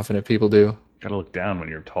what confident people do. Gotta look down when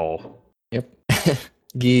you're tall. Yep.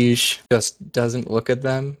 Guige just doesn't look at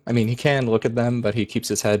them. I mean, he can look at them, but he keeps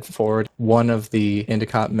his head forward. One of the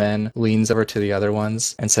Endicott men leans over to the other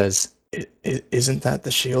ones and says, "Isn't that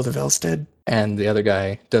the shield of Elstead?" And the other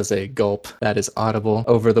guy does a gulp that is audible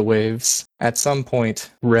over the waves. At some point,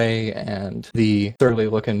 Ray and the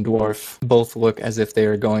surly-looking dwarf both look as if they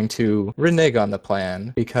are going to renege on the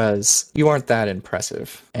plan because you aren't that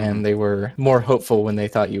impressive, and they were more hopeful when they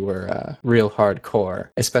thought you were real hardcore,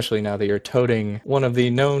 especially now that you're toting one of the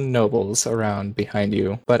known nobles around behind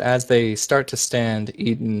you. But as they start to stand,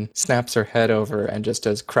 Eden snaps her head over and just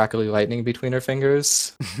does crackly lightning between her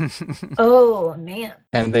fingers, Oh, man.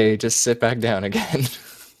 and they just sit back down again.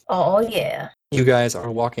 Oh, yeah. You guys are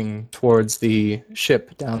walking towards the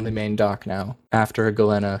ship down the main dock now, after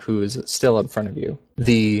Galena, who's still in front of you.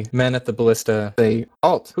 The men at the ballista say,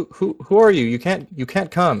 "Halt! Who are you? You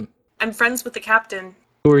can't come." I'm friends with the captain,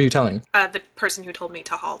 Who are you telling? the person who told me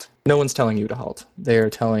to halt. No one's telling you to halt. They are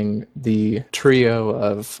telling the trio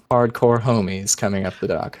of hardcore homies coming up the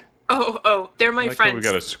dock. Oh, they're my I like how friends. we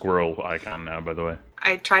got a squirrel icon now, by the way.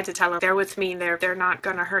 I tried to tell them they're with me. They're not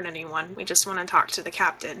gonna hurt anyone. We just want to talk to the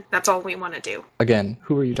captain. That's all we want to do. Again,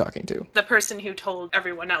 who are you talking to? The person who told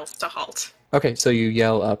everyone else to halt. Okay, so you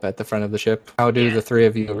yell up at the front of the ship. How do Yeah. the three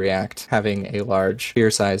of you react, having a large,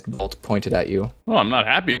 spear-sized bolt pointed at you? Well, I'm not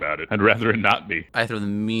happy about it. I'd rather it not be. I throw the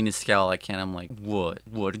meanest scowl I can. I'm like, what?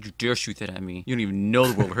 What? Did you dare shoot that at me? You don't even know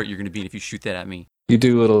the world of hurt you're going to be in if you shoot that at me. You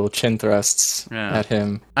do little chin thrusts Yeah. at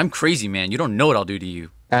him. I'm crazy, man. You don't know what I'll do to you.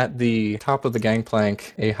 At the top of the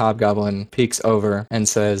gangplank, a hobgoblin peeks over and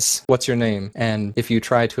says, "What's your name?" And if you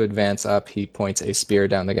try to advance up, he points a spear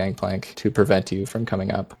down the gangplank to prevent you from coming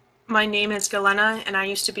up. My name is Galena, and I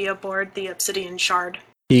used to be aboard the Obsidian Shard.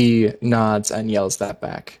 He nods and yells that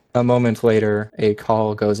back. A moment later, a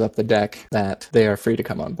call goes up the deck that they are free to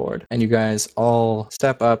come on board. And you guys all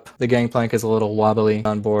step up. The gangplank is a little wobbly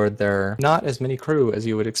on board. There are not as many crew as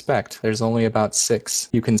you would expect. There's only about 6.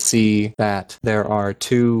 You can see that there are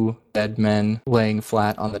 2 dead men laying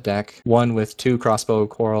flat on the deck, one with 2 crossbow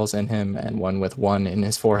quarrels in him and one with 1 in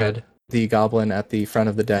his forehead. The goblin at the front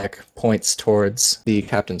of the deck points towards the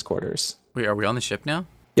captain's quarters. Wait, are we on the ship now?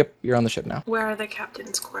 Yep, you're on the ship now. Where are the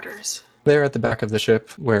captain's quarters? They're at the back of the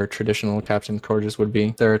ship, where traditional captain's quarters would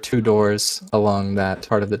be. There are 2 doors along that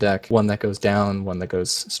part of the deck, one that goes down, one that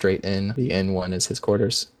goes straight in. The in one is his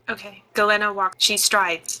quarters. Okay. Galena walks. She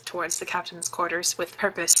strides towards the captain's quarters with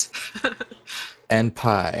purpose. And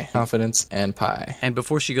pie. Confidence and pie. And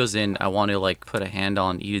before she goes in, I want to like put a hand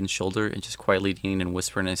on Eden's shoulder and just quietly lean in and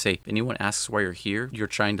whisper and I say, if anyone asks why you're here, you're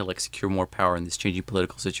trying to like secure more power in this changing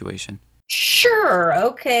political situation. Sure,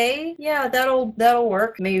 okay. Yeah, that'll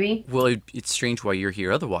work, maybe. Well, it's strange why you're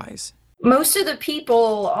here otherwise. Most of the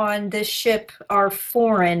people on this ship are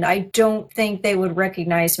foreign. I don't think they would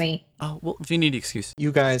recognize me. Oh, well, if you need an excuse.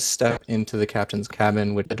 You guys step into the captain's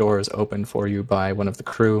cabin, with the doors opened for you by one of the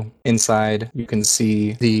crew. Inside, you can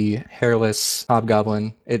see the hairless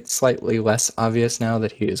hobgoblin. It's slightly less obvious now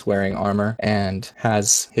that he is wearing armor and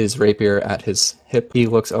has his rapier at his hip. He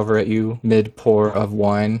looks over at you mid-pour of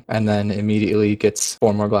wine and then immediately gets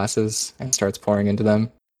 4 more glasses and starts pouring into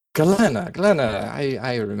them. Galena,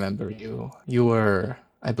 I remember you. You were,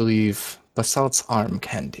 I believe, Basalt's arm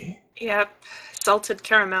candy. Yep. Salted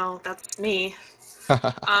caramel. That's me.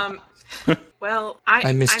 Well,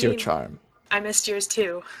 I missed your mean, charm. I missed yours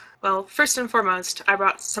too. Well, first and foremost, I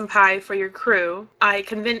brought some pie for your crew. I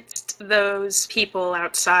convinced those people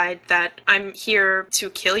outside that I'm here to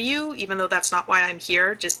kill you, even though that's not why I'm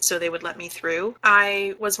here, just so they would let me through.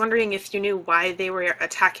 I was wondering if you knew why they were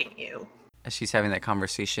attacking you. As she's having that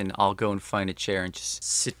conversation, I'll go and find a chair and just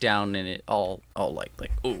sit down in it all like,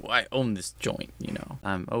 oh, I own this joint, you know.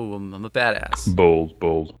 I'm a badass. Bold.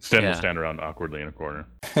 Sten Yeah. will stand around awkwardly in a corner.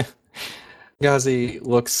 Ghazi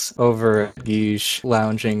looks over at Guiche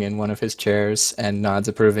lounging in one of his chairs and nods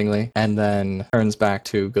approvingly, and then turns back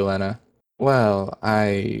to Galena. Well,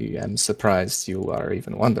 I am surprised you are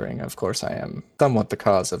even wondering. Of course, I am somewhat the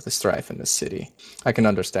cause of the strife in this city. I can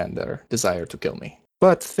understand their desire to kill me.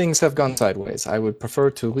 But things have gone sideways. I would prefer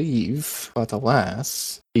to leave, but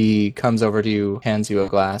alas. He comes over to you, hands you a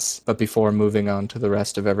glass, but before moving on to the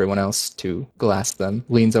rest of everyone else to glass them,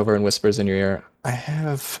 leans over and whispers in your ear, I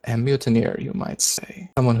have a mutineer, you might say.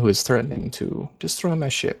 Someone who is threatening to destroy my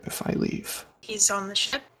ship if I leave. He's on the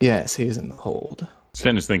ship? Yes, he is in the hold.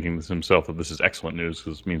 Sten is thinking to himself that this is excellent news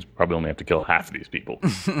because this means we probably only have to kill half of these people.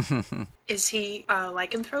 Is he a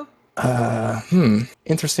lycanthrope?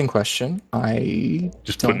 Interesting question. I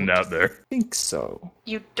Just putting it out there. think so.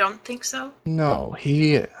 You don't think so? No,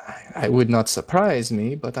 I would not surprise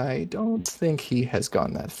me, but I don't think he has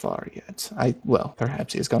gone that far yet. Well,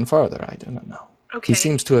 perhaps he has gone farther, I do not know. Okay. He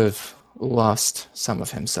seems to have lost some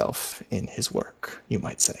of himself in his work, you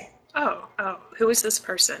might say. Oh, who is this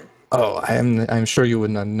person? Oh, I'm sure you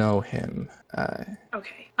would not know him.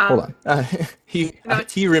 Okay. Hold on. No,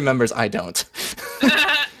 He remembers I don't.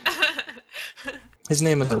 His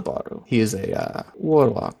name is Obaru. He is a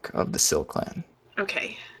warlock of the Sil clan.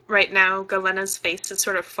 Okay. Right now, Galena's face is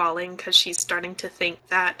sort of falling because she's starting to think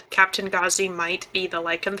that Captain Ghazi might be the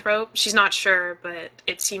lycanthrope. She's not sure, but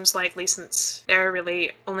it seems likely since there are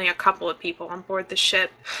really only a couple of people on board the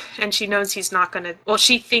ship. And she knows he's not going to... Well,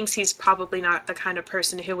 she thinks he's probably not the kind of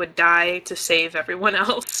person who would die to save everyone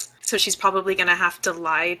else. So she's probably going to have to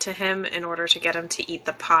lie to him in order to get him to eat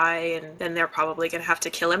the pie, and then they're probably going to have to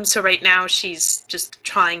kill him. So right now she's just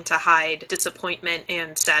trying to hide disappointment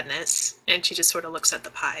and sadness, and she just sort of looks at the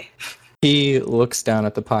pie. He looks down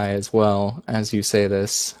at the pie as well as you say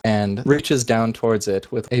this, and reaches down towards it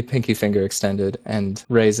with a pinky finger extended and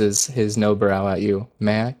raises his no brow at you.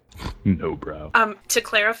 May I? No, bro. To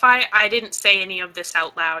clarify, I didn't say any of this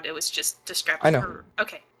out loud. It was just described. I know.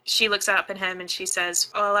 Okay. She looks up at him and she says,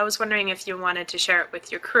 well, I was wondering if you wanted to share it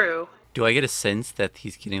with your crew. Do I get a sense that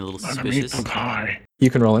he's getting a little suspicious? the pie. You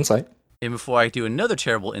can roll insight. And before I do another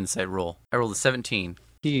terrible insight roll, I rolled a 17.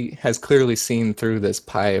 He has clearly seen through this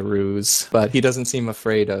pie ruse, but he doesn't seem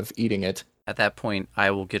afraid of eating it. At that point, I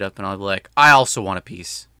will get up and I'll be like, I also want a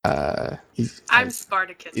piece. I'm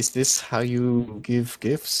Spartacus. Is this how you give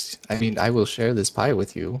gifts? I mean, I will share this pie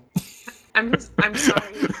with you. I'm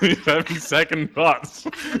sorry. He's having second thoughts.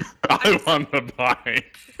 I want the pie.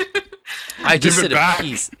 I just Give said it a back.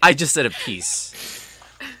 piece. I just said a piece.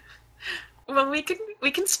 Well, we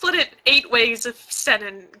can split it 8 ways if Sen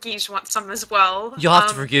and Guige want some as well. You'll have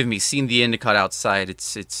to forgive me. Seeing the Endicott outside,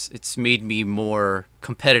 it's made me more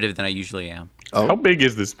competitive than I usually am. How big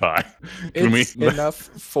is this pie? Can It's enough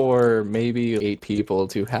for maybe 8 people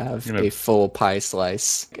to have You know- a full pie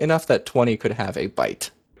slice. Enough that 20 could have a bite.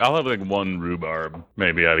 I'll have like 1 rhubarb,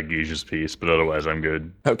 maybe out of Guige's piece, but otherwise I'm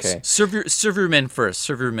good. Okay. Serve your men first.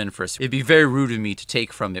 Serve your men first. It'd be very rude of me to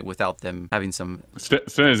take from it without them having some.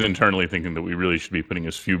 Sten is internally thinking that we really should be putting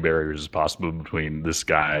as few barriers as possible between this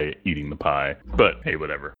guy eating the pie. But hey,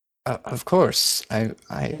 whatever. Of course.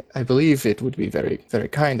 I believe it would be very, very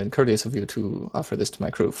kind and courteous of you to offer this to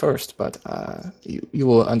my crew first, but you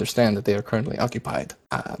will understand that they are currently occupied.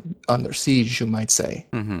 Under siege, you might say.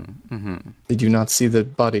 Did you not see the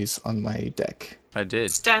bodies on my deck? I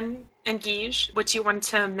did. Sten and Guige, would you want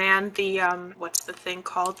to man the what's the thing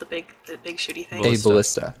called? The big shooty thing? Ballista. A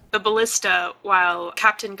ballista. The ballista, while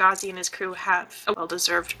Captain Ghazi and his crew have a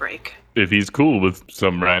well-deserved break. If he's cool with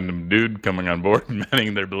some random dude coming on board and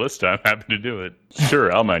manning their ballista, I'm happy to do it.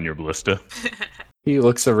 Sure, I'll man your ballista. He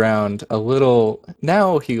looks around a little.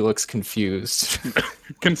 Now he looks confused.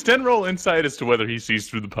 Can Sten roll insight as to whether he sees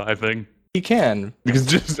through the pie thing? He can. Because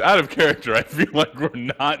just out of character, I feel like we're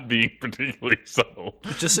not being particularly subtle.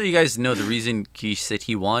 Just so you guys know, the reason Guiche said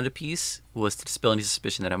he wanted a piece was to dispel any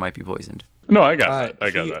suspicion that it might be poisoned. No, I got that. I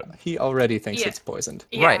got that. He already thinks Yeah. it's poisoned.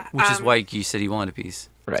 Yeah, Right, which is why Guiche said he wanted a piece.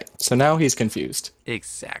 Right. So now he's confused.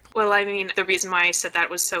 Exactly. Well, I mean, the reason why I said that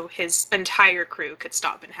was so his entire crew could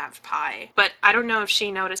stop and have pie. But I don't know if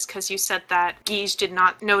she noticed, because you said that Guige did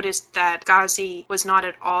not notice that Ghazi was not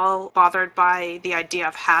at all bothered by the idea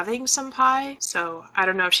of having some pie. So I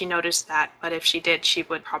don't know if she noticed that, but if she did, she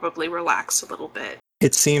would probably relax a little bit.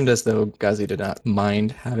 It seemed as though Ghazi did not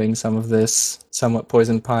mind having some of this somewhat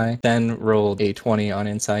poisoned pie. Then rolled a 20 on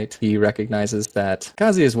insight. He recognizes that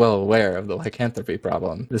Ghazi is well aware of the lycanthropy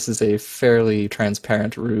problem. This is a fairly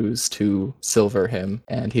transparent ruse to silver him,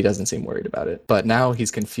 and he doesn't seem worried about it. But now he's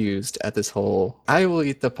confused at this whole, I will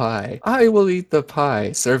eat the pie. I will eat the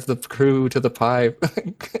pie. Serve the crew to the pie.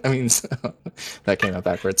 I mean, that came out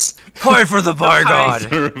backwards. Pie for the pie god!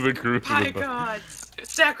 The crew to Pie the gods!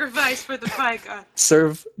 Sacrifice for the pie god!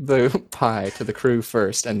 Serve the pie to the crew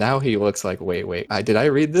first, and now he looks like, wait, did I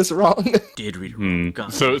read this wrong? Did read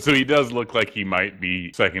God. So he does look like he might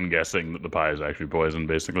be second guessing that the pie is actually poisoned,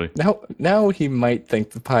 basically. Now he might think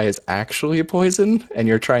the pie is actually poison, and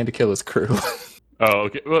you're trying to kill his crew. Oh,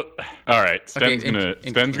 okay. Well, all right. Sten's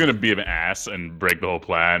Okay, gonna be an ass and break the whole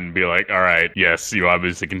plan and be like, all right, yes, you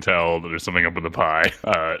obviously can tell that there's something up with the pie.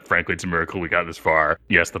 Frankly, it's a miracle we got this far.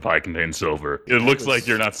 Yes, the pie contains silver. It looks like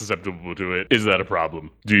you're not susceptible to it. Is that a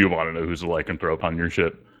problem? Do you want to know who's a lycanthrope on your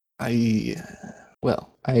ship? It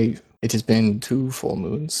has been 2 full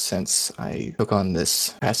moons since I took on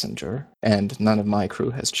this passenger, and none of my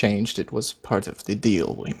crew has changed. It was part of the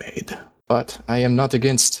deal we made. But I am not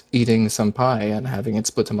against eating some pie and having it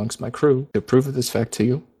split amongst my crew. To prove this fact to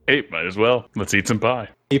you, Hey, might as well. Let's eat some pie.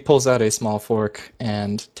 he pulls out a small fork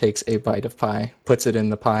and takes a bite of pie, puts it in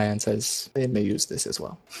the pie, and says, they may use this as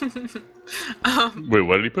well. Wait,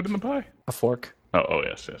 what did he put in the pie? A fork. Oh,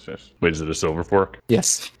 yes. Wait, is it a silver fork?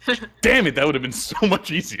 Yes. Damn it, that would have been so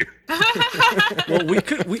much easier. Well, we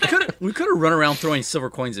could have run around throwing silver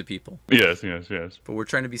coins at people, Yes. but we're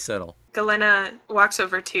trying to be subtle. Galena walks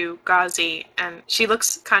over to Ghazi and she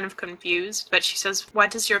looks kind of confused, but she says, "Why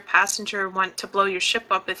does your passenger want to blow your ship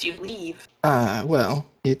up if you leave?" Well,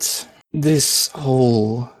 it's this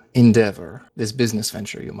whole endeavor, this business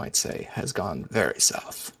venture, you might say, has gone very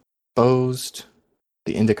south. Exposed,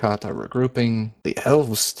 the Indicat are regrouping, the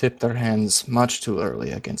elves tipped their hands much too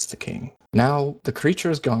early against the king. Now the creature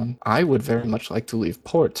is gone. I would very much like to leave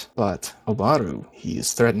port, but Obaru, he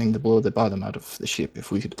is threatening to blow the bottom out of the ship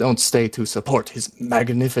if we don't stay to support his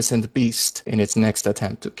magnificent beast in its next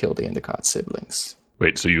attempt to kill the Indicat siblings.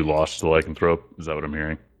 Wait, so you lost the lycanthrope? Is that what I'm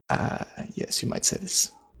hearing? Yes, you might say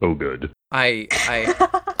this. Oh, good.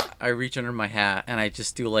 I reach under my hat and I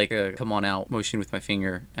just do like a come on out motion with my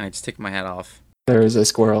finger, and I just take my hat off. There is a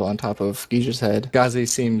squirrel on top of Gija's head. Ghazi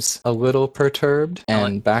seems a little perturbed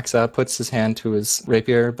and backs up, puts his hand to his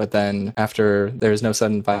rapier, but then after there is no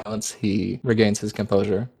sudden violence, he regains his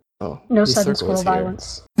composure. Oh, No the sudden circle is squirrel here.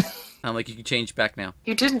 violence. I'm like, you can change back now.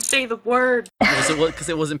 You didn't say the word. Because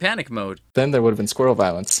it was in panic mode. Then there would have been squirrel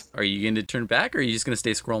violence. Are you going to turn back, or are you just going to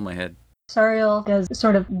stay squirrel in my head? Sariel goes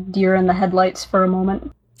sort of deer in the headlights for a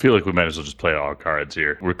moment. I feel like we might as well just play all cards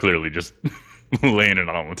here. We're clearly just laying it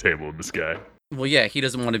on the table with this guy. Well, yeah, he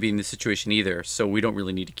doesn't want to be in this situation either, so we don't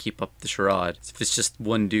really need to keep up the charade. If it's just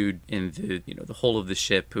one dude in the whole of the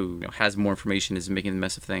ship who has more information, is making the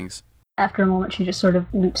mess of things. After a moment, she just sort of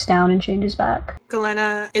loops down and changes back.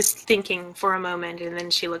 Galena is thinking for a moment, and then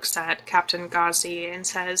she looks at Captain Ghazi and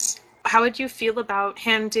says, "How would you feel about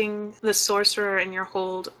handing the sorcerer in your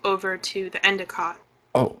hold over to the Endicott?"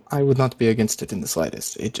 Oh, I would not be against it in the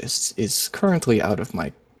slightest. It just is currently out of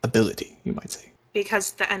my ability, you might say.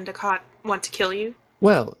 Because the Endicott want to kill you?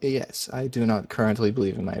 Well, yes, I do not currently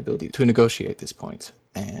believe in my ability to negotiate this point.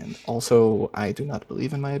 And also, I do not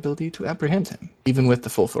believe in my ability to apprehend him, even with the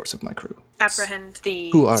full force of my crew. Apprehend the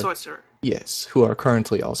Who are- sorcerer. Yes, who are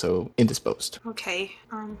currently also indisposed. Okay.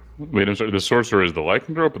 Wait, I'm sorry. The sorcerer is the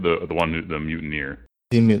lycanthrope, or the one, the mutineer?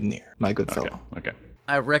 The mutineer, my good fellow. Okay.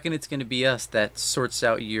 I reckon it's going to be us that sorts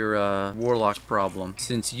out your warlock problem.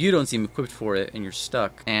 Since you don't seem equipped for it and you're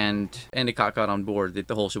stuck, and Endicott got on board,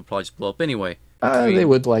 the whole ship would probably just blow up anyway. They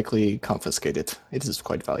would likely confiscate it. It is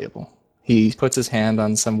quite valuable. He puts his hand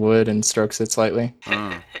on some wood and strokes it slightly.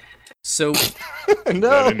 So,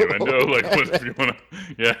 No! Innuendo, like, what if you wanna...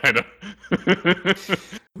 Yeah, I know.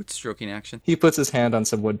 with stroking action. He puts his hand on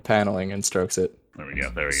some wood paneling and strokes it. There we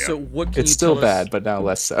go. So what can It's you still tell bad, us? but now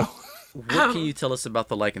less so. What can you tell us about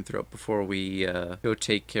the lycanthrope before we go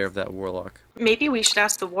take care of that warlock? Maybe we should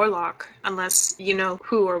ask the warlock, unless you know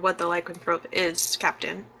who or what the lycanthrope is,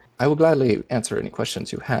 Captain. I will gladly answer any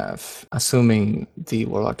questions you have, assuming the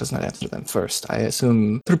warlock does not answer them first. I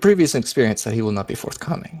assume through previous experience that he will not be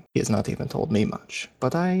forthcoming. He has not even told me much,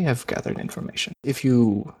 but I have gathered information. If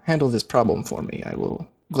you handle this problem for me, I will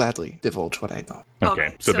gladly divulge what I know.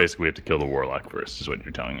 Okay, so so- basically we have to kill the warlock first, is what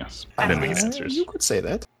you're telling us. Then we get answers. You could say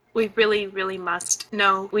that. We really, really must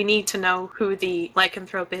know. We need to know who the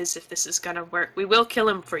lycanthrope is if this is gonna work. We will kill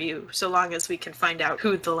him for you, so long as we can find out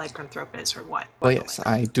who the lycanthrope is or what. Well, yes,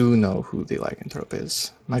 I do know who the lycanthrope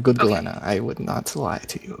is. My good Okay. Galena, I would not lie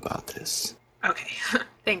to you about this. Okay,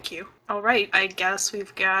 thank you. All right, I guess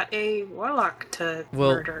we've got a warlock to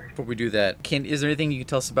Well, murder. before we do that, is there anything you can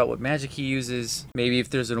tell us about what magic he uses? Maybe if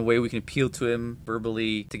there's a way we can appeal to him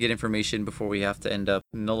verbally to get information before we have to end up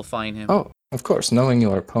nullifying him? Oh, of course, knowing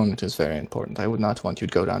your opponent is very important. I would not want you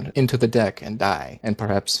to go down into the deck and die, and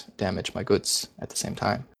perhaps damage my goods at the same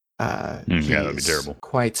time. Yeah, that'd be He's terrible.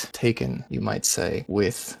 Quite taken, you might say,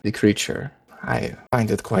 with the creature. I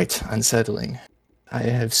find it quite unsettling. I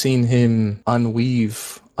have seen him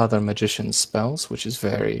unweave other magicians' spells, which is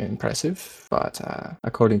very impressive, but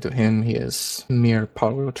according to him, he is mere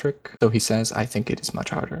parlor trick. So he says, I think it is much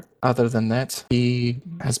harder. Other than that, he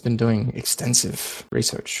has been doing extensive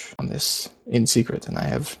research on this in secret,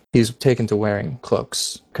 and he's taken to wearing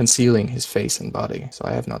cloaks, concealing his face and body, so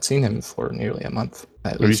I have not seen him for nearly a month.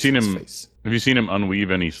 Have you seen him unweave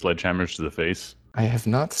any sledgehammers to the face? I have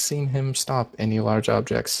not seen him stop any large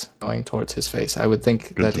objects going towards his face. I would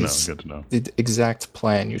think Good that to know, is good to know. the exact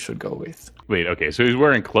plan you should go with. Wait, okay, so he's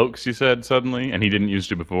wearing cloaks, you said, suddenly, and he didn't used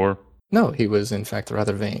to before? No, he was in fact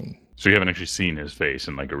rather vain. So you haven't actually seen his face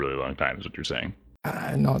in like a really long time, is what you're saying?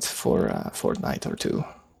 Not for a fortnight or two.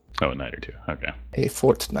 Oh, a night or two. Okay. A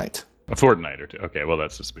fortnight. A fortnight or two. Okay, well,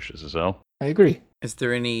 that's suspicious as hell. I agree. Is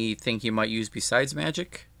there anything he might use besides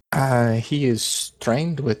magic? He is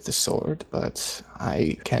trained with the sword, but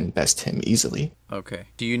I can best him easily. Okay.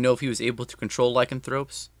 Do you know if he was able to control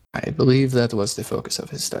lycanthropes? I believe that was the focus of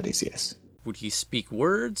his studies, yes. Would he speak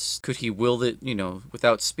words? Could he wield it,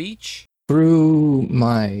 without speech? Through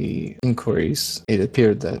my inquiries, it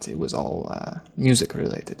appeared that it was all music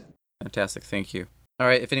related. Fantastic, thank you. All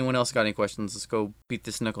right, if anyone else got any questions, let's go beat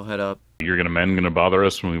this knucklehead up. You're gonna bother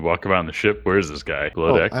us when we walk about on the ship? Where is this guy?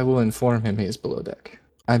 Below deck? I will inform him he is below deck.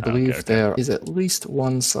 I believe okay. there is at least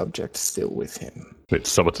one subject still with him. Wait,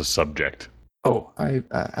 so what's a subject? Oh, I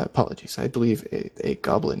apologies. I believe a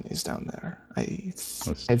goblin is down there.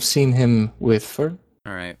 I've seen him with Fur.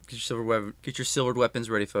 All right, get your silvered weapons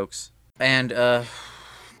ready, folks. And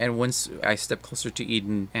once I step closer to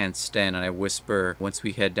Eden and Sten, and I whisper, once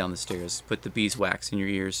we head down the stairs, put the beeswax in your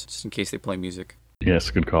ears, just in case they play music.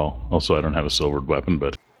 Yes, good call. Also, I don't have a silvered weapon,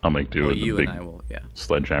 but I'll make do with the you big and I will, yeah.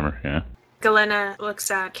 sledgehammer, yeah. Galena looks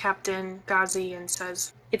at Captain Ghazi and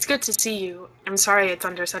says, "It's good to see you. I'm sorry it's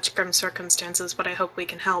under such grim circumstances, but I hope we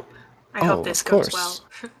can help. I hope this of goes course.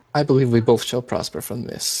 well." I believe we both shall prosper from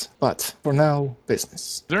this. But for now, business.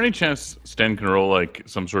 Is there any chance Sten can roll like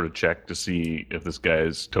some sort of check to see if this guy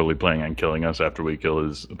is totally planning on killing us after we kill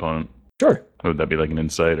his opponent? Sure. Would that be like an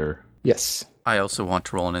insight or? Yes. I also want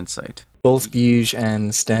to roll an insight. Both Guige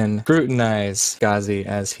and Sten scrutinize Ghazi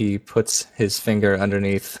as he puts his finger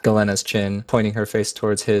underneath Galena's chin, pointing her face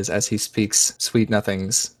towards his as he speaks sweet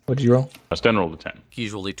nothings. What did you roll? Sten rolled a 10.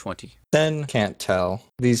 Usually 20. Sten can't tell.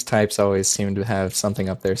 These types always seem to have something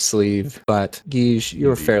up their sleeve, but Guige,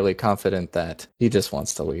 you're Indeed. fairly confident that he just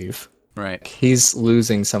wants to leave. Right. He's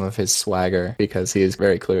losing some of his swagger because he is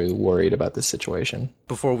very clearly worried about the situation.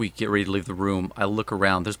 Before we get ready to leave the room, I look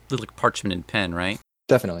around. There's like parchment and pen, right?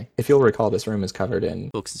 Definitely. If you'll recall, this room is covered in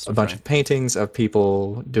Books and a stuff, bunch right? of paintings of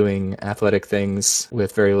people doing athletic things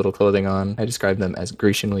with very little clothing on. I describe them as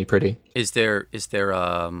Grecianly pretty. Is there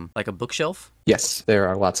like a bookshelf? Yes, there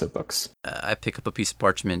are lots of books. I pick up a piece of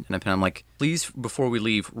parchment and a pen. I'm like, please, before we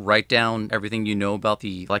leave, write down everything you know about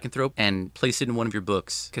the lycanthrope and place it in one of your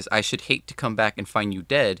books, because I should hate to come back and find you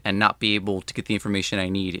dead and not be able to get the information I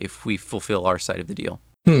need if we fulfill our side of the deal.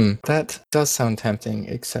 That does sound tempting,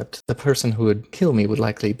 except the person who would kill me would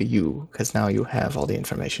likely be you, because now you have all the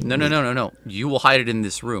information. No. You will hide it in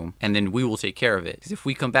this room, and then we will take care of it. Because if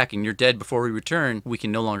we come back and you're dead before we return, we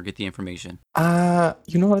can no longer get the information.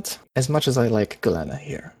 You know what? As much as I like Galena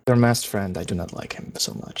here, your masked friend, I do not like him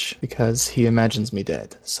so much, because he imagines me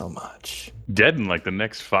dead so much. Dead in like the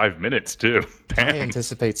next 5 minutes, too. I Damn.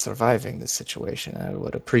 anticipate surviving this situation, and I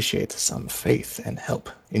would appreciate some faith and help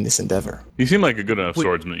in this endeavor. You seem like a good enough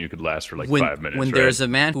swordsman that you could last for like 5 minutes, When right? there's a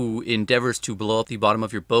man who endeavors to blow up the bottom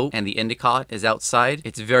of your boat and the Endicott is outside,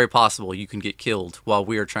 it's very possible you can get killed while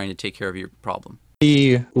we are trying to take care of your problem.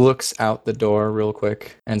 He looks out the door real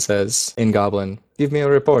quick and says, in Goblin, "Give me a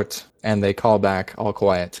report." And they call back, all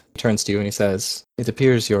quiet. He turns to you and he says, "It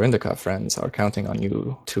appears your Indica friends are counting on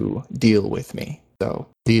you to deal with me. So,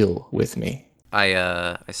 deal with me."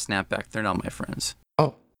 I snap back. They're not my friends.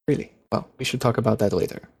 Oh, really? Well, we should talk about that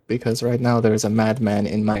later. Because right now there is a madman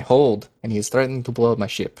in my hold, and he is threatening to blow up my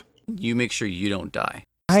ship. You make sure you don't die.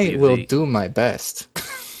 I will do my best.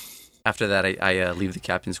 After that, I leave the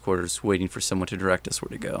captain's quarters, waiting for someone to direct us where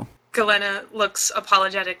to go. Galena looks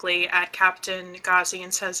apologetically at Captain Ghazi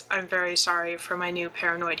and says, "I'm very sorry for my new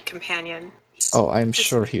paranoid companion." Oh, I'm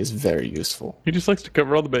sure he is very useful. He just likes to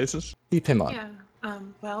cover all the bases. Keep him on. Yeah.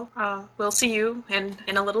 We'll see you in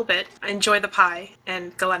a little bit. Enjoy the pie.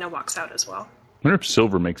 And Galena walks out as well. I wonder if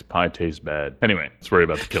silver makes pie taste bad. Anyway, let's worry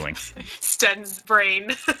about the killing. Sten's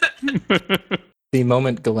brain. The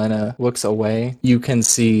moment Galena looks away, you can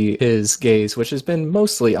see his gaze, which has been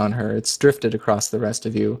mostly on her. It's drifted across the rest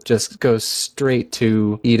of you, just goes straight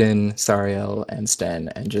to Eden, Sariel, and Sten,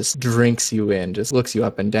 and just drinks you in, just looks you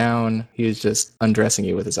up and down. He is just undressing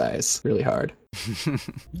you with his eyes really hard.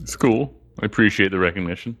 It's cool. I appreciate the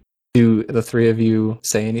recognition. Do the three of you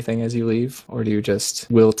say anything as you leave, or do you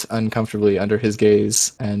just wilt uncomfortably under his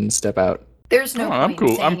gaze and step out? There's no I'm point cool.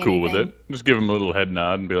 saying I'm cool with anything. it. Just give him a little head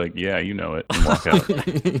nod and be like, "Yeah, you know it," and walk out.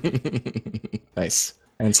 Nice.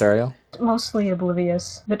 And Sariel? Mostly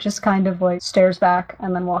oblivious, but just kind of like stares back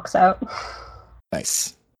and then walks out.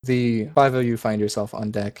 Nice. The five of you find yourself on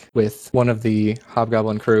deck with one of the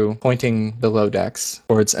hobgoblin crew pointing below decks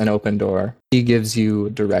towards an open door. He gives you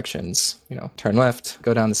directions. Turn left,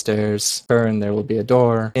 go down the stairs, turn, there will be a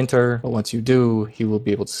door, enter, but once you do, he will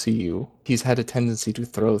be able to see you. He's had a tendency to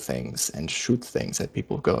throw things and shoot things at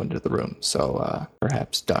people who go into the room, so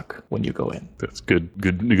perhaps duck when you go in. That's good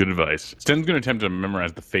advice. Sten's going to attempt to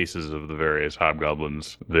memorize the faces of the various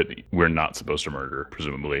hobgoblins that we're not supposed to murder,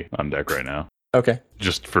 presumably, on deck right now. Okay.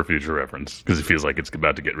 Just for future reference, because it feels like it's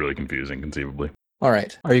about to get really confusing, conceivably. All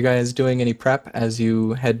right. Are you guys doing any prep as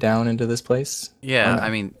you head down into this place? Yeah, Or no? I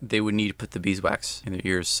mean, they would need to put the beeswax in their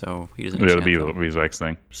ears, so he doesn't. Yeah, the enchant them. beeswax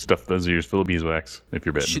thing. Stuff those ears full of beeswax if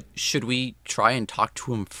you're bitten. Should we try and talk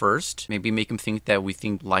to him first? Maybe make him think that we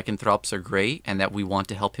think lycanthropes are great and that we want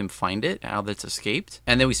to help him find it now that it's escaped,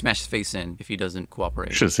 and then we smash his face in if he doesn't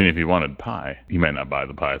cooperate. Should have seen if he wanted pie. He might not buy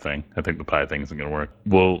the pie thing. I think the pie thing isn't going to work.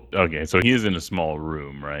 Well, okay, so he is in a small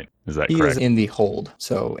room, right? Is that He correct? is in the hold,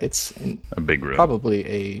 so it's in A big room. probably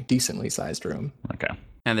a decently sized room. Okay.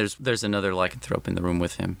 And there's another lycanthrope in the room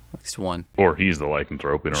with him, at least one. Or he's the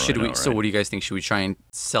lycanthrope. We don't Should really we? know, So right? what do you guys think? Should we try and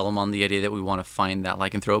sell him on the idea that we want to find that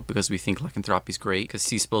lycanthrope because we think lycanthropy's great because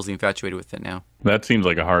he's supposedly infatuated with it now? That seems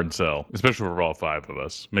like a hard sell, especially for all 5 of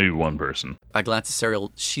us. Maybe one person. I glance at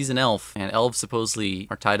Serial. She's an elf, and elves supposedly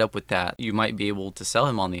are tied up with that. You might be able to sell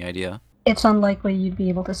him on the idea. It's unlikely you'd be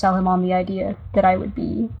able to sell him on the idea that I would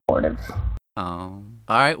be bored of. All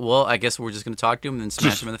right. Well, I guess we're just gonna talk to him and then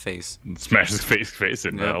smash him in the face. Smash his face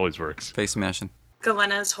in. Yeah. That always works. Face smashing.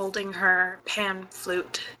 Galena's holding her pan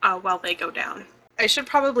flute while they go down. I should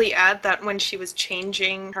probably add that when she was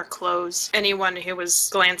changing her clothes, anyone who was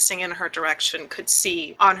glancing in her direction could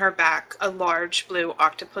see on her back a large blue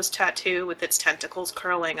octopus tattoo with its tentacles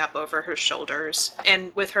curling up over her shoulders.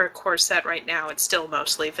 And with her corset right now, it's still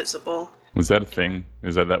mostly visible. Was that a thing?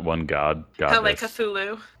 Is that one god? Like Goddess?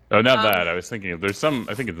 Cthulhu. Oh, not that. I was thinking of, there's some,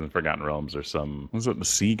 I think it's in the Forgotten Realms, there's some, was it the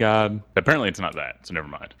sea god? Apparently it's not that, so never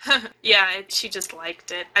mind. Yeah, she just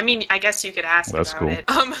liked it. I mean, I guess you could ask That's about cool. it.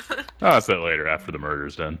 Oh, that's that later, after the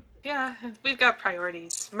murder's done. Yeah, we've got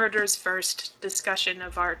priorities. Murders first, discussion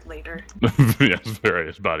of art later. Yes,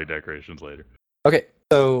 various body decorations later. Okay,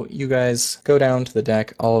 so you guys go down to the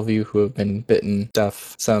deck, all of you who have been bitten,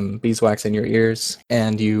 stuff some beeswax in your ears,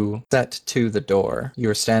 and you set to the door.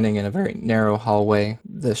 You're standing in a very narrow hallway.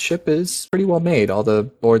 The ship is pretty well made. All the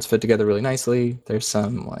boards fit together really nicely. There's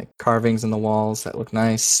some like carvings in the walls that look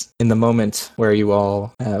nice. In the moment where you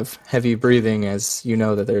all have heavy breathing as you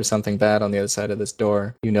know that there's something bad on the other side of this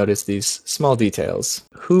door, you notice these small details.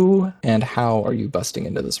 Who and how are you busting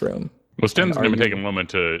into this room? Well, Sten's Are going to you- take a moment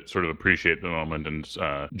to sort of appreciate the moment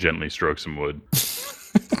and gently stroke some wood.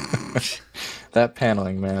 That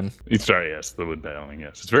paneling, man. Sorry, yes, the wood paneling,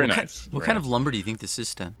 yes. It's very nice. What kind of lumber do you think this is,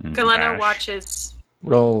 Stan? Galena Ash. watches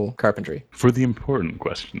Roll carpentry. For the important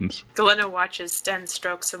questions. Galena watches Sten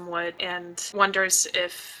stroke some wood and wonders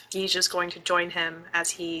if Guige is going to join him as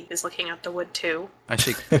he is looking at the wood too. I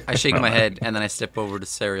shake my head and then I step over to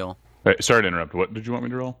Serial. Wait, sorry to interrupt. What did you want me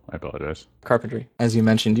to roll? I apologize. Carpentry. As you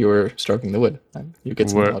mentioned, you were stroking the wood. You get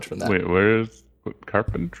some knowledge from that. Wait, where's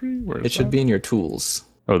carpentry? Where is It should that? be in your tools.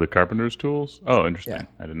 Oh, the carpenter's tools? Oh, interesting. Yeah.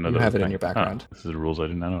 I didn't know You that have was it a in thing. your background. This is rules I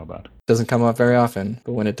did not know about. Doesn't come up very often,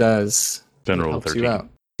 but when it does, Then it roll a helps 13. you out.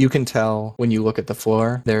 You can tell when you look at the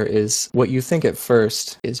floor, there is what you think at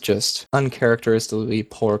first is just uncharacteristically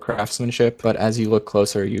poor craftsmanship, but as you look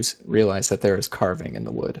closer, you realize that there is carving in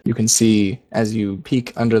the wood. You can see as you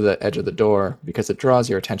peek under the edge of the door, because it draws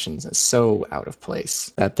your attention as so out of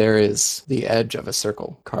place, that there is the edge of a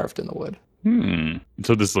circle carved in the wood.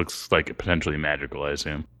 So this looks like potentially magical, I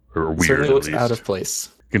assume. Or weird, Certainly at looks least. out of place.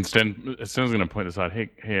 Sten's going to point this out. Hey,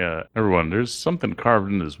 everyone, there's something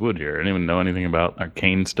carved into this wood here. Anyone know anything about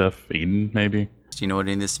arcane stuff? Eden, maybe? Do you know what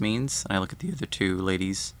any of this means? I look at the other two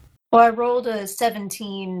ladies. Well, I rolled a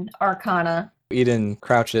 17 Arcana. Eden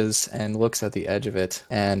crouches and looks at the edge of it,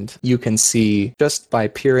 and you can see, just by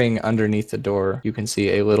peering underneath the door, you can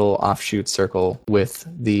see a little offshoot circle with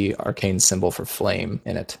the arcane symbol for flame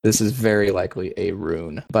in it. This is very likely a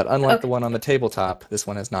rune, but unlike Okay. the one on the tabletop, this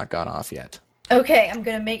one has not gone off yet. Okay, I'm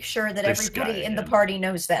going to make sure that This everybody guy in the again. party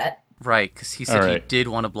knows that. Right, because he said All he right. did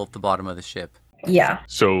want to blow up the bottom of the ship. Yeah.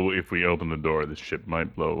 So if we open the door, the ship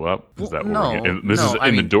might blow up? Is that what No, we're getting? This no, is I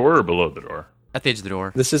in the mean- door or below the door? At the edge of the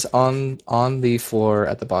door. This is on the floor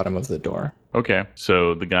at the bottom of the door. Okay,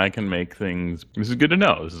 so the guy can make things. This is good to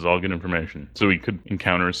know. This is all good information. So we could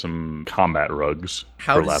encounter some combat rugs,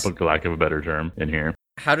 How for does- lack of a better term, in here.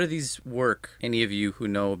 How do these work, any of you who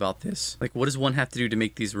know about this? Like, what does one have to do to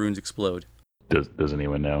make these runes explode? Does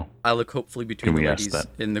anyone know? I look hopefully between Can the we ask ladies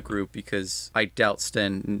that? in the group because I doubt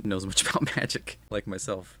Sten knows much about magic, like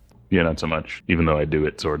myself. Yeah, not so much. Even though I do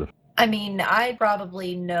it, sort of. I mean, I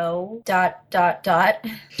probably know ...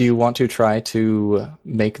 Do you want to try to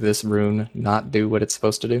make this rune not do what it's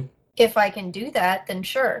supposed to do? If I can do that, then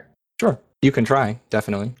sure. Sure. You can try,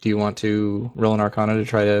 definitely. Do you want to roll an arcana to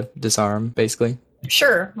try to disarm, basically?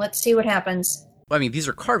 Sure, let's see what happens. I mean, these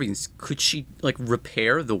are carvings. Could she, like,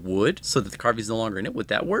 repair the wood so that the carving's no longer in it? Would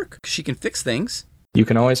that work? 'Cause she can fix things. You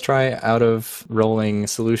can always try out of rolling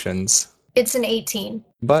solutions. It's an 18.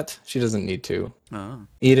 but she doesn't need to. Oh.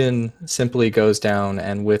 Eden simply goes down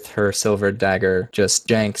and with her silver dagger just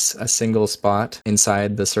janks a single spot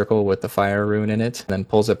inside the circle with the fire rune in it, then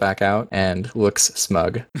pulls it back out and looks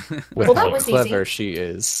smug with Well, that how was clever easy. she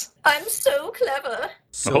is. I'm so clever.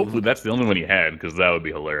 So, Hopefully that's the only one he had, because that would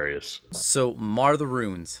be hilarious. so mar the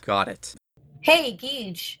runes. Got it. Hey,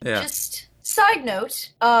 Geej. Yeah. Just side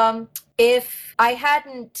note, if I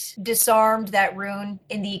hadn't disarmed that rune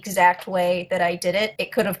in the exact way that I did it,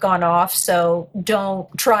 it could have gone off, so don't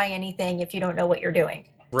try anything if you don't know what you're doing.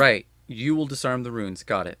 Right. You will disarm the runes.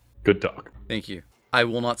 Got it. Good talk. Thank you. I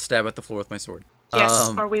will not stab at the floor with my sword.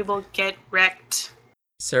 Yes, or we will get wrecked.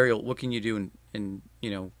 Serial, what can you do in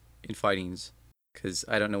fightings? Because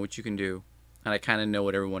I don't know what you can do, and I kind of know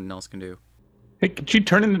what everyone else can do. Hey, can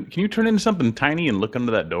you turn into something tiny and look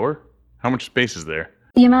under that door? How much space is there?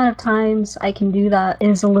 The amount of times I can do that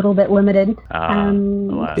is a little bit limited.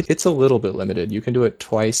 Alas. It's a little bit limited. You can do it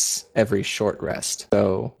twice every short rest.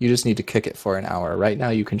 So you just need to kick it for an hour. Right now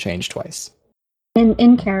you can change twice.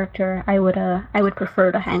 In character, I would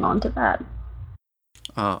prefer to hang on to that.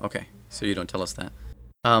 Okay. So you don't tell us that.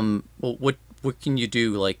 Well, what can you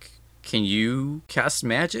do? Like, can you cast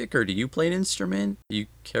magic, or do you play an instrument? Do you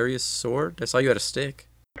carry a sword? I saw you had a stick.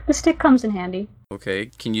 The stick comes in handy. Okay.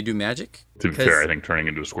 Can you do magic? To be fair, I think turning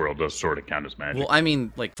into a squirrel does sort of count as magic. Well, I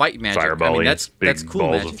mean, like fight magic. Fireball, I mean, that's big cool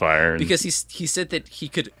balls magic. of fire. Because he said that he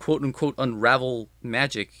could quote unquote unravel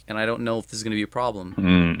magic, and I don't know if this is going to be a problem.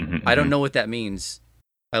 Mm-hmm, I don't know what that means.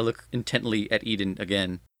 I look intently at Eden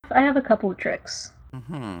again. I have a couple of tricks.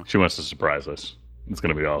 Mm-hmm. She wants to surprise us. It's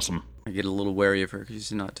going to be awesome. I get a little wary of her because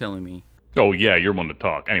she's not telling me. Oh, yeah, you're one to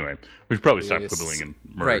talk. Anyway, we should probably stop Yes. quibbling and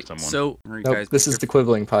murder Right. someone. So, alright, Nope, guys, this is the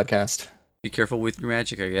quibbling podcast. be careful with your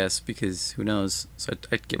magic, I guess, because who knows? So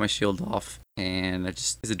I'd get my shield off, and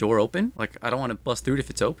is the door open? Like, I don't want to bust through it if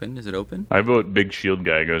it's open. Is it open? I vote big shield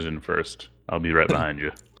guy goes in first. I'll be right behind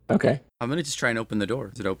you. Okay. I'm gonna just try and open the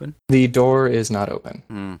door. Is it open? The door is not open.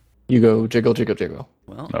 Hmm. You go jiggle, jiggle, jiggle.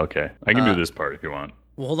 Well, Okay, I can do this part if you want.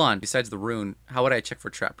 well, hold on. Besides the rune, how would I check for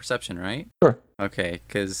trap perception, right? Sure. Okay,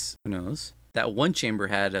 because who knows? That one chamber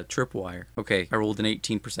had a tripwire. Okay, I rolled an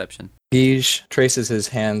 18 perception. Guige traces his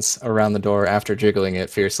hands around the door after jiggling it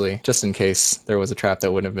fiercely, just in case there was a trap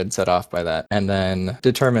that wouldn't have been set off by that, and then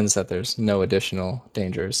determines that there's no additional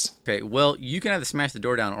dangers. Okay, well, you can either smash the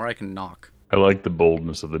door down or I can knock. I like the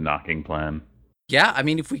boldness of the knocking plan. Yeah, I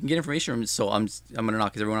mean, if we can get information from, so I'm gonna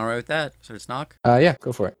knock. Is everyone alright with that? So let's knock. Yeah,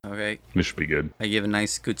 go for it. Okay, This should be good. I give a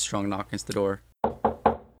nice, good, strong knock against the door.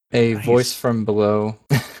 A Nice. voice from below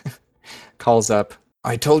calls up,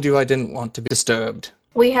 "I told you I didn't want to be disturbed."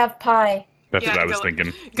 We have pie. That's Yeah, what I was Gal-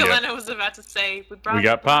 thinking. Galena was about to say, We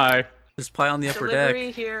got pie. There's pie on the upper deck.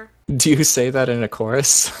 delivery here. Do you say that in a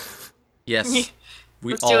chorus? Yes,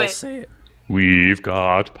 we Let's do all it. say it. We've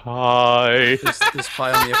got pie. There's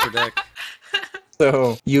pie on the upper deck.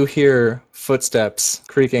 So you hear footsteps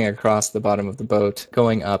creaking across the bottom of the boat,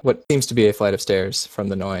 going up what seems to be a flight of stairs from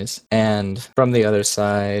the noise. And from the other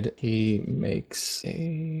side, he makes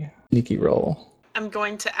a sneaky roll. I'm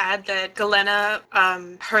going to add that Galena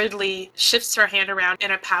hurriedly shifts her hand around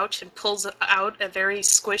in a pouch and pulls out a very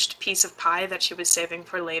squished piece of pie that she was saving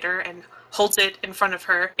for later and holds it in front of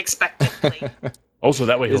her expectantly. Also,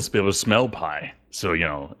 that way he'll be able to smell pie. So, it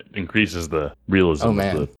increases the realism. Oh, of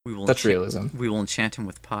man. the- We will That's realism. We will enchant him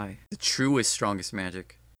with pie. The truest, strongest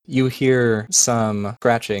magic. You hear some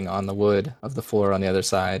scratching on the wood of the floor on the other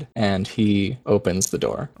side, and he opens the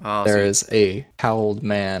door. Oh, There so- is a cowled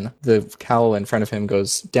man. The cowl in front of him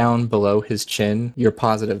goes down below his chin. You're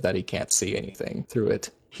positive that he can't see anything through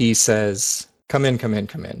it. He says, "Come in, come in,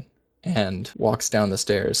 come in," and walks down the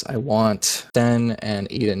stairs. I want Sten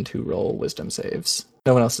and Eden to roll wisdom saves.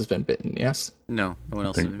 No one else has been bitten, yes? No one I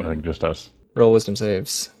else. think just us. Roll wisdom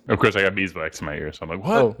saves. Of course, I got beeswax in my ear, so I'm like,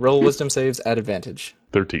 what? Oh, roll wisdom saves at advantage.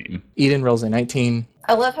 13. Eden rolls a 19.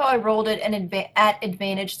 I love how I rolled it at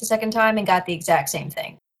advantage the second time and got the exact same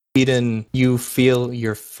thing. Eden, you feel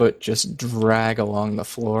your foot just drag along the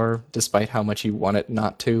floor, despite how much you want it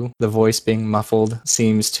not to. The voice being muffled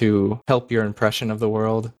seems to help your impression of the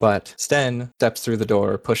world, but Sten steps through the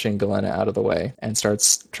door, pushing Galena out of the way, and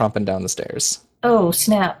starts tromping down the stairs. Oh,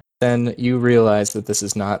 snap. Then you realize that this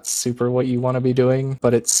is not super what you want to be doing,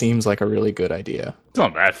 but it seems like a really good idea. It's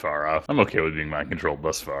not that far off. I'm okay with being mind-controlled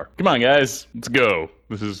thus far. Come on, guys. Let's go.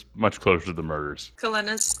 This is much closer to the murders.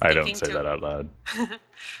 Galena's I thinking don't say that out loud.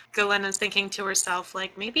 Galena's thinking to herself,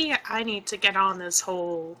 like, maybe I need to get on this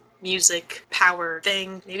whole music power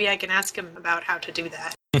thing. Maybe I can ask him about how to do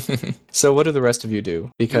that. So what do the rest of you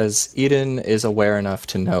do? Because Eden is aware enough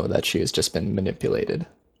to know that she has just been manipulated.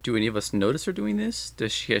 Do any of us notice her doing this?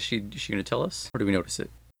 Is she going to tell us? Or do we notice it?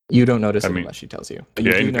 You don't notice I it mean, unless she tells you. But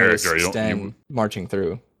yeah, you do in notice character, you don't- Sten marching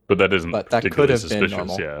through. But that isn't But that could particularly have been suspicious,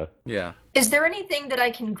 normal. yeah. Yeah. Is there anything that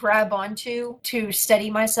I can grab onto to steady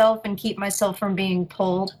myself and keep myself from being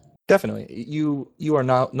pulled? Definitely. You are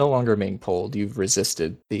no longer being pulled. You've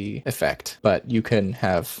resisted the effect, but you can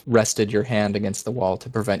have rested your hand against the wall to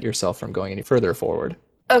prevent yourself from going any further forward.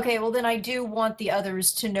 Okay, well then I do want the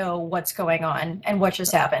others to know what's going on and what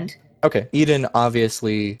just happened. Okay. Eden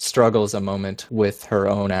obviously struggles a moment with her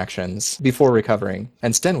own actions before recovering,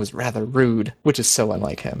 and Sten was rather rude, which is so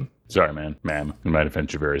unlike him. Sorry, ma'am. In my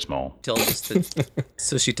defense, you're very small. Tells us that.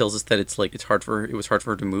 So she tells us that it was hard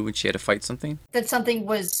for her to move and she had to fight something. That something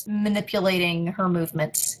was manipulating her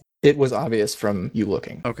movements. It was obvious from you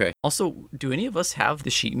looking. Okay. Also, do any of us have the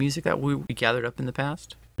sheet music that we gathered up in the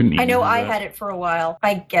past? Couldn't I know Eden do I that? had it for a while.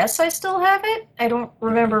 I guess I still have it. I don't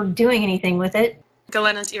remember doing anything with it.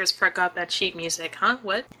 Galena's ears perk up at sheet music. Huh?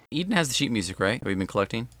 What? Eden has the sheet music, right? That we've been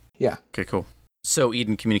collecting? Yeah. Okay, cool. So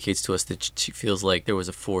Eden communicates to us that she feels like there was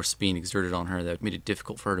a force being exerted on her that made it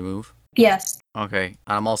difficult for her to move. Yes. Okay.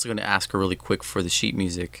 I'm also going to ask her really quick for the sheet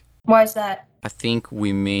music. Why is that? I think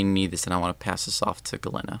we may need this, and I want to pass this off to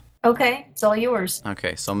Galena. Okay, it's all yours.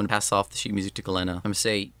 Okay, so I'm going to pass off the sheet music to Galena. I'm going to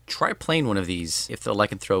say, try playing one of these if the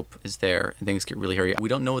lycanthrope is there and things get really hairy. We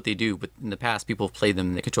don't know what they do, but in the past, people have played them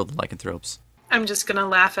and they control the lycanthropes. I'm just gonna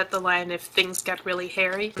laugh at the line if things get really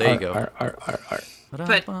hairy. There you go. Ar.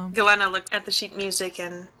 But Galena looked at the sheet music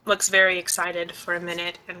and looks very excited for a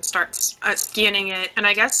minute and starts scanning it. And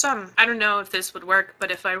I guess I don't know if this would work,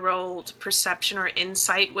 but if I rolled perception or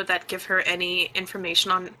insight, would that give her any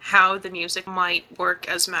information on how the music might work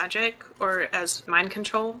as magic or as mind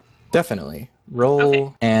control? Definitely. Roll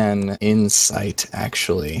Okay. an insight,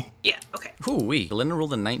 actually. Yeah, okay. Ooh-wee. Galena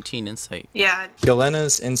rolled a 19 insight. Yeah,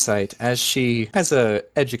 Galena's insight, as she, as a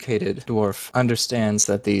educated dwarf, understands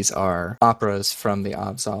that these are operas from the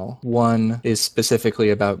Abzal. One is specifically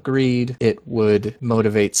about greed. It would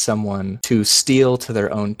motivate someone to steal to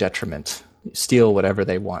their own detriment, steal whatever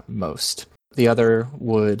they want most. The other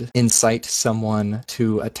would incite someone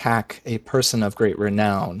to attack a person of great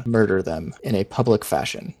renown, murder them in a public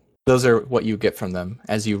fashion. Those are what you get from them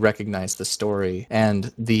as you recognize the story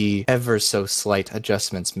and the ever so slight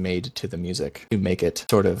adjustments made to the music to make it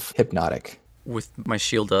sort of hypnotic. With my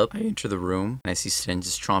shield up, I enter the room and I see Sten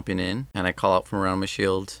just tromping in, and I call out from around my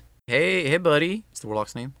shield, Hey, buddy. What's the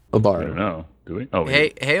warlock's name? I don't Obaru. know. Do we? Oh,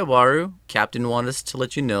 Hey, Obaru. Captain wanted us to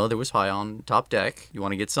let you know there was pie on top deck. You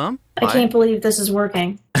want to get some? I can't believe this is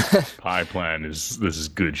working. pie plan this is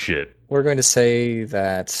good shit. We're going to say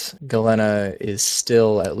that Galena is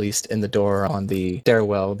still at least in the door on the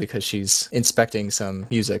stairwell because she's inspecting some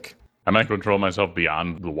music. I'm not control myself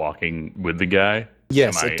beyond the walking with the guy.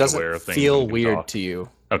 Yes, Am I it aware doesn't of things feel and can weird talk? to you.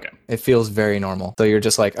 Okay. It feels very normal. So you're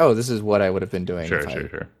just like, oh, this is what I would have been doing. Sure.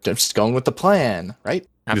 if I just going with the plan, right?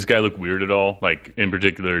 Does this guy look weird at all? Like, in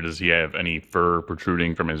particular, does he have any fur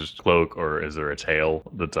protruding from his cloak, or is there a tail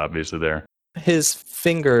that's obviously there? His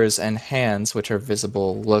fingers and hands, which are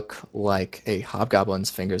visible, look like a hobgoblin's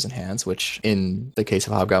fingers and hands, which in the case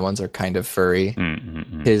of hobgoblins are kind of furry.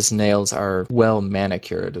 Mm-hmm. His nails are well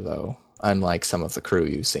manicured, though, unlike some of the crew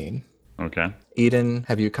you've seen. Okay. Eden,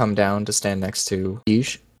 have you come down to stand next to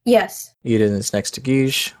Guige? Yes. Eden is next to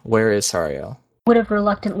Guige. Where is Sariel? Would have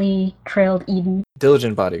reluctantly trailed Eden.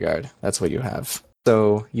 Diligent bodyguard. That's what you have.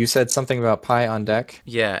 So you said something about pie on deck?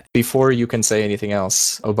 Yeah. Before you can say anything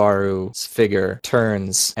else, Obaru's figure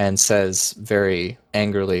turns and says very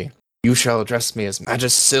angrily, You shall address me as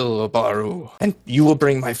Magisil Obaru, and you will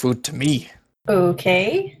bring my food to me.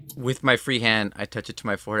 Okay. With my free hand, I touch it to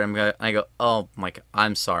my forehead. I go, oh my god,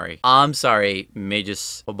 I'm sorry. I'm sorry,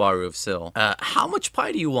 Magus Obaru of Sil. How much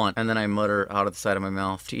pie do you want? And then I mutter out of the side of my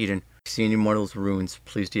mouth to Eden, see any mortals' runes,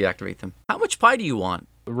 please deactivate them. How much pie do you want?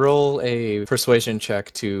 Roll a persuasion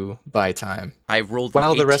check to buy time. I rolled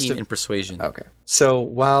While 18 the rest of- in persuasion. Okay. So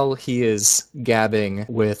while he is gabbing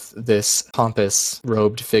with this pompous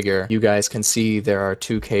robed figure, you guys can see there are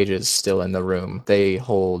 2 cages still in the room. They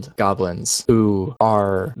hold goblins who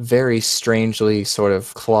are very strangely sort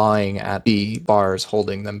of clawing at the bars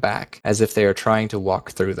holding them back, as if they are trying to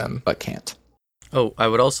walk through them, but can't. Oh, I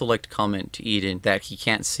would also like to comment to Eden that he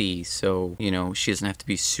can't see, so, she doesn't have to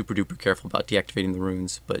be super duper careful about deactivating the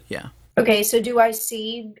runes, but yeah. Okay, so do I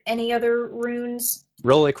see any other runes?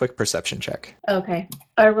 Roll a quick perception check. Okay.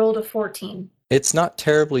 I rolled a 14. It's not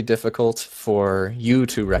terribly difficult for you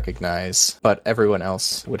to recognize, but everyone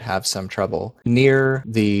else would have some trouble. Near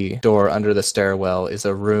the door under the stairwell is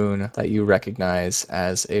a rune that you recognize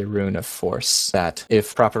as a rune of force that,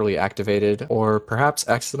 if properly activated or perhaps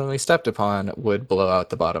accidentally stepped upon, would blow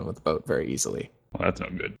out the bottom of the boat very easily. Well, that's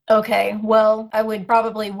not good. Okay, well, I would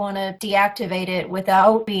probably want to deactivate it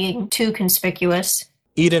without being too conspicuous.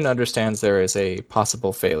 Eden understands there is a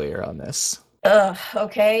possible failure on this.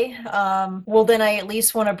 Okay. Well, then I at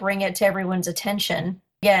least want to bring it to everyone's attention.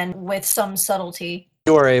 Again, with some subtlety.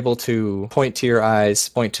 You are able to point to your eyes,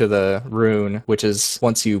 point to the rune, which is,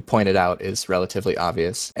 once you point it out, is relatively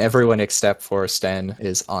obvious. Everyone except for Sten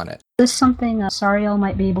is on it. Is this something Sariel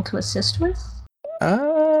might be able to assist with?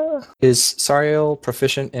 Is Sariel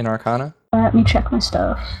proficient in Arcana? Let me check my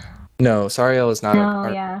stuff. No, Sariel is not.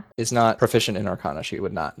 No, yeah. Is not proficient in Arcana. She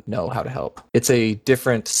would not know how to help. It's a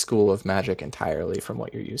different school of magic entirely from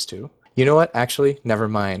what you're used to. You know what? Actually, never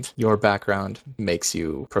mind. Your background makes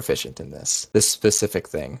you proficient in this specific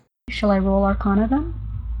thing. Shall I roll Arcana then?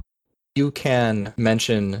 You can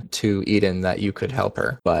mention to Eden that you could help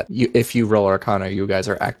her, but if you roll Arcana, you guys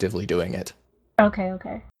are actively doing it. Okay.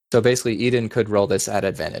 So basically, Eden could roll this at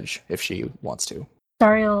advantage if she wants to.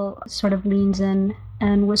 Sariel sort of leans in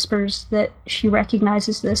and whispers that she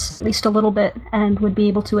recognizes this at least a little bit and would be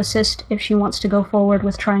able to assist if she wants to go forward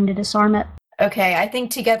with trying to disarm it. Okay, I think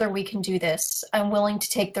together we can do this. I'm willing to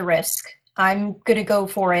take the risk. I'm gonna go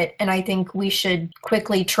for it, and I think we should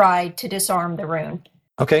quickly try to disarm the rune.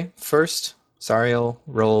 Okay, first, Sariel,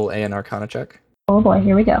 roll an Arcana check. Oh boy,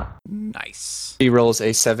 here we go. Nice. She rolls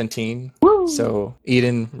a 17, Woo! so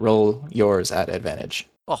Eden, roll yours at advantage.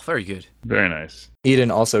 Oh, very good. Very nice.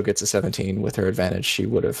 Eden also gets a 17 with her advantage. She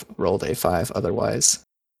would have rolled a 5 otherwise.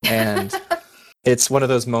 And it's one of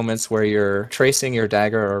those moments where you're tracing your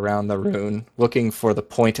dagger around the rune, looking for the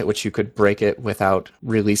point at which you could break it without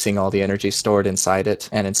releasing all the energy stored inside it,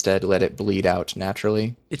 and instead let it bleed out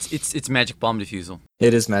naturally. It's magic bomb diffusal.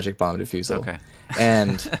 It is magic bomb diffusal. Okay.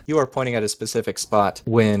 And you are pointing at a specific spot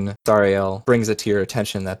when Sariel brings it to your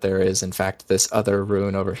attention that there is, in fact, this other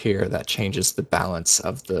rune over here that changes the balance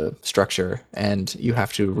of the structure, and you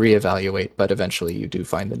have to reevaluate, but eventually you do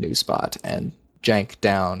find the new spot and jank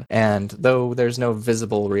down. And though there's no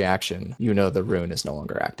visible reaction, you know the rune is no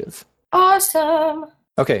longer active. Awesome!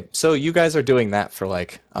 Okay, so you guys are doing that for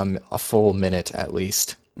like a full minute at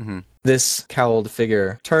least. Mm-hmm. This cowled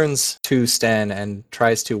figure turns to Stan and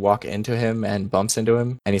tries to walk into him and bumps into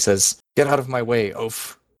him, and he says, "Get out of my way,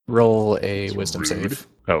 oaf." Roll a It's wisdom rude. save.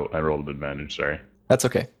 Oh, I rolled an advantage, sorry. That's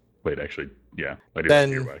okay. Wait, actually, yeah. I do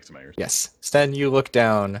Then- have earwax in my ears. Yes. Stan, you look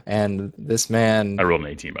down, and this man... I rolled an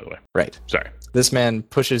 18, by the way. Right. Sorry. This man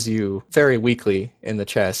pushes you very weakly in the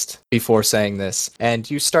chest before saying this, and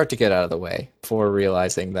you start to get out of the way before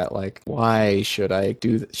realizing that, like, why should I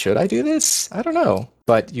do this? I don't know.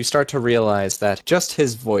 But you start to realize that just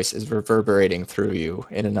his voice is reverberating through you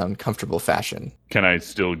in an uncomfortable fashion. Can I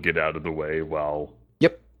still get out of the way while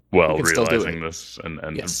Yep. while You can still do realizing it. this?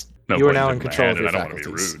 And Yes. no You are point now in my control head, of your and I don't want to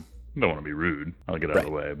be faculties. rude. I don't want to be rude. I'll get out of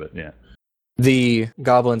the way, but yeah. The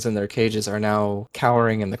goblins in their cages are now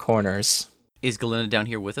cowering in the corners. Is Galena down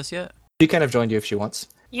here with us yet? She kind of joined you if she wants.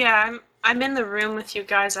 Yeah, I'm in the room with you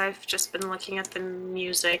guys. I've just been looking at the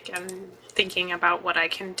music and thinking about what I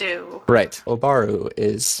can do. Right. Obaru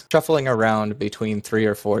is shuffling around between 3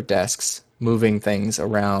 or 4 desks, moving things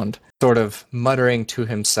around, sort of muttering to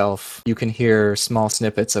himself. You can hear small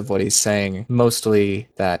snippets of what he's saying, mostly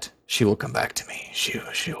that she will come back to me. She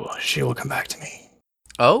will come back to me.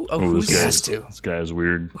 Oh, Ooh, who's He has to. This guy is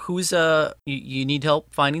weird. you need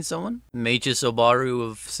help finding someone? Magus Obaru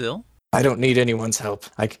of Sil? I don't need anyone's help.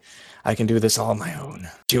 I can do this all on my own.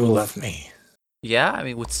 She will love me. Yeah, I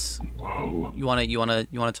mean, Whoa. you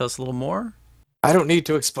wanna tell us a little more? I don't need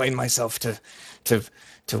to explain myself to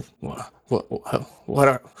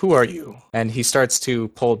who are you? And he starts to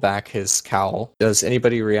pull back his cowl. Does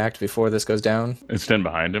anybody react before this goes down? And stand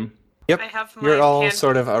behind him. Yep. I have my You're all hand-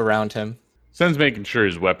 sort of around him. Sten's making sure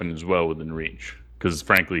his weapon is well within reach. Because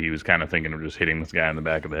frankly, he was kind of thinking of just hitting this guy in the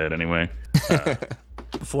back of the head anyway.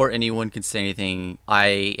 Before anyone can say anything,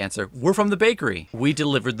 I answer, "We're from the bakery. We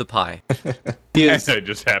delivered the pie." He I is,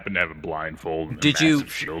 just happened to have a blindfold and a Did you-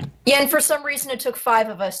 massive shield. Yeah, and for some reason it took 5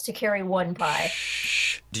 of us to carry 1 pie.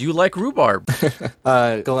 Shh. Do you like rhubarb?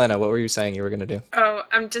 Galena, what were you saying you were going to do? Oh,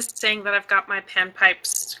 I'm just saying that I've got my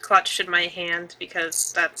panpipes clutched in my hand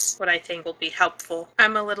because that's what I think will be helpful.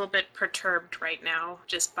 I'm a little bit perturbed right now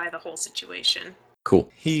just by the whole situation.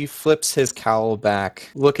 Cool. He flips his cowl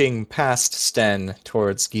back, looking past Sten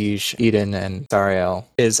towards Guige, Eden, and Sariel.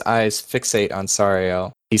 His eyes fixate on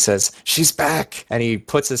Sariel. He says, "She's back!" And he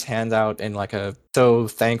puts his hand out in like a so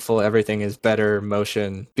thankful everything is better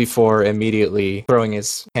motion before immediately throwing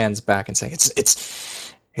his hands back and saying,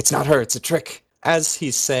 It's not her, it's a trick. As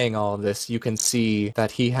he's saying all of this, you can see that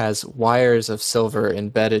he has wires of silver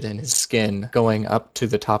embedded in his skin going up to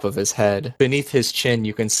the top of his head. Beneath his chin,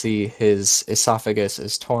 you can see his esophagus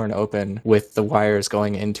is torn open with the wires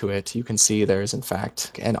going into it. You can see there's, in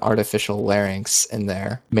fact, an artificial larynx in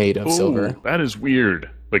there made of silver. That is weird.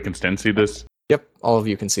 Wait, can Sten see this? Yep, all of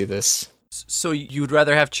you can see this. So you'd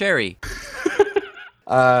rather have Cherry?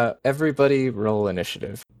 Everybody roll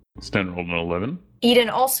initiative. Sten rolled an 11. Eden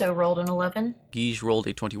also rolled an 11. Guige rolled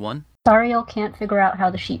a 21. Sariel can't figure out how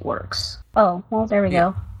the sheet works. Oh, well, there we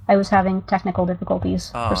go. I was having technical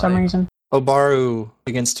difficulties for some reason. Obaru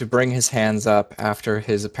begins to bring his hands up after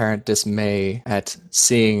his apparent dismay at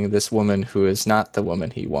seeing this woman who is not the woman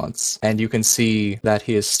he wants. And you can see that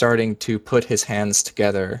he is starting to put his hands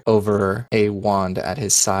together over a wand at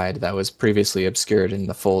his side that was previously obscured in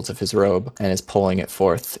the folds of his robe and is pulling it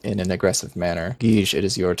forth in an aggressive manner. Guige, it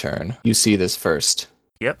is your turn. You see this first.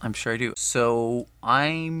 Yep, I'm sure I do. So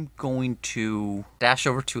I'm going to dash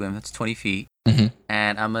over to him. That's 20 feet. Mm-hmm.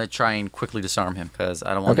 And I'm going to try and quickly disarm him because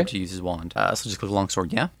I don't want him to use his wand. So just click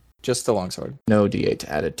longsword, yeah? Just the longsword. No d8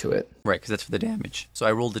 added to it. Right, because that's for the damage. So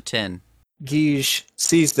I rolled a 10. Guige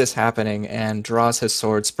sees this happening and draws his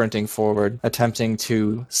sword, sprinting forward, attempting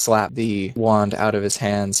to slap the wand out of his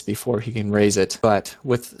hands before he can raise it, but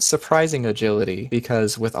with surprising agility,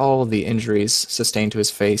 because with all the injuries sustained to his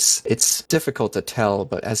face, it's difficult to tell,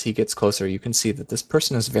 but as he gets closer, you can see that this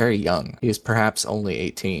person is very young. He is perhaps only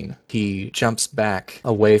 18. He jumps back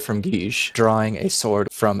away from Guige, drawing a sword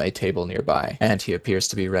from a table nearby, and he appears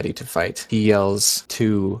to be ready to fight. He yells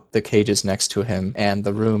to the cages next to him and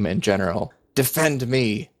the room in general, "Defend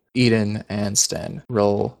me!" Eden and Sten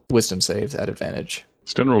roll wisdom saves at advantage.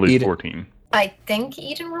 Sten rolled a Eden. 14. I think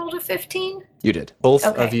Eden rolled a 15. You did. Both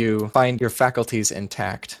Okay. of you find your faculties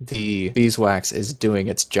intact. The beeswax is doing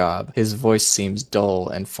its job. His voice seems dull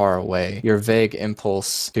and far away. Your vague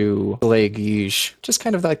impulse to slay Guige, just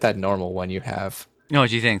kind of like that normal one you have. No,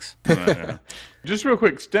 gee, thanks. Yeah. Just real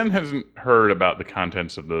quick, Sten hasn't heard about the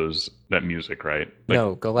contents of that music, right?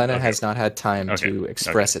 No, Galena okay. has not had time to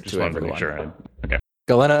express it Just to wanted everyone. To make sure okay.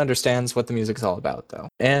 Galena understands what the music's all about, though.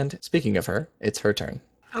 And speaking of her, it's her turn.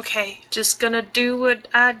 Okay, just gonna do what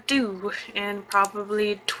I do and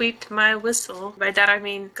probably tweak my whistle. By that I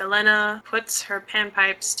mean Galena puts her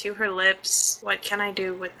panpipes to her lips. What can I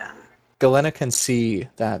do with them? Galena can see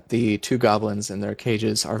that the two goblins in their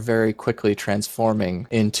cages are very quickly transforming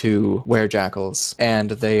into werejackals,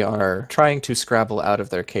 and they are trying to scrabble out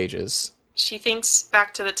of their cages. She thinks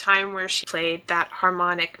back to the time where she played that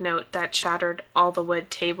harmonic note that shattered all the wood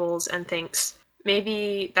tables and thinks,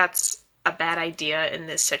 maybe that's a bad idea in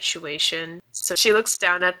this situation. So she looks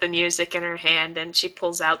down at the music in her hand and she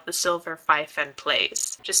pulls out the silver fife and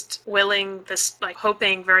plays. Just willing this,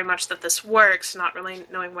 hoping very much that this works, not really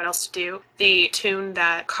knowing what else to do. The tune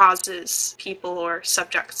that causes people or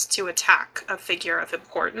subjects to attack a figure of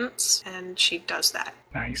importance, and she does that.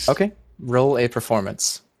 Nice. Okay, roll a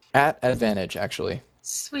performance. At advantage, actually,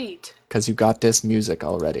 Sweet. because you got this music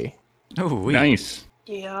already. Oh, wait. Nice.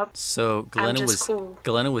 Yep. So I'm just cool.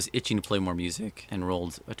 Galena was itching to play more music and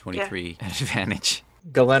rolled a 23 at advantage.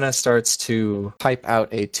 Galena starts to pipe out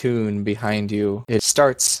a tune behind you. It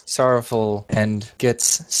starts sorrowful and gets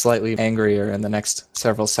slightly angrier in the next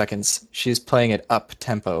several seconds. She's playing it up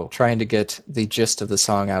tempo, trying to get the gist of the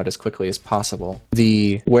song out as quickly as possible.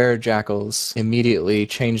 The werejackals immediately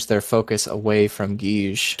change their focus away from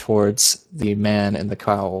Guige towards the man in the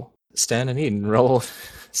cowl. Stan and Eden, roll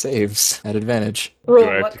saves at advantage. Roll Do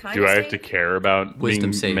I what have, kind do of I have save? to care about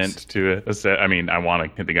Wisdom being saves. meant to I mean, I want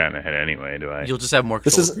to hit the guy in the head anyway, do I? You'll just have more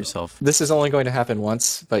This control is- over yourself. This is only going to happen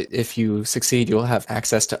once, but if you succeed, you'll have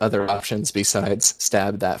access to other options besides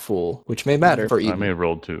stab that fool, which may matter for I Eden. may have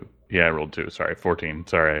rolled 2. Yeah, I rolled 2. Sorry, 14.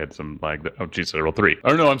 Sorry, I had some lag. Oh, jeez, I rolled 3.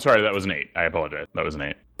 Oh, no, I'm sorry. That was an 8. I apologize. That was an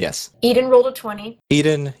 8. Yes. Eden rolled a 20.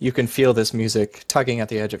 Eden, you can feel this music tugging at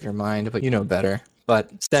the edge of your mind, but you know better.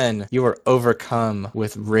 But Sten, you are overcome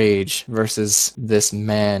with rage versus this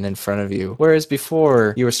man in front of you. Whereas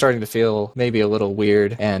before, you were starting to feel maybe a little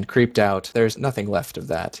weird and creeped out. There's nothing left of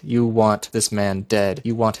that. You want this man dead.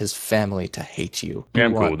 You want his family to hate you. Yeah,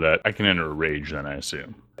 I'm You cool want- with that. I can enter a rage then, I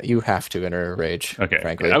assume. You have to enter a rage, Okay,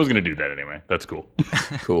 frankly. I was going to do that anyway. That's cool.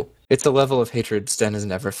 Cool. It's a level of hatred Sten has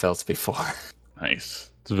never felt before. Nice.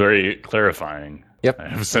 It's very clarifying. Yep. I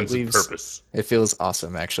have a sense of leaves- purpose. It feels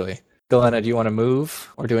awesome, actually. Galena, do you want to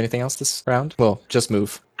move or do anything else this round? Well, just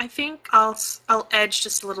move. I think I'll edge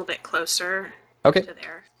just a little bit closer Okay. to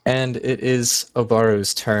there. And it is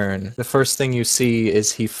Obaru's turn. The first thing you see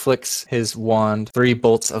is he flicks his wand. 3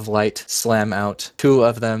 bolts of light slam out. 2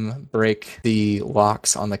 of them break the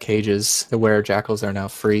locks on the cages. The were-jackals are now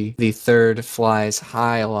free. The third flies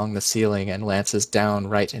high along the ceiling and lances down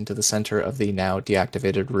right into the center of the now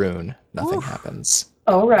deactivated rune. Nothing happens.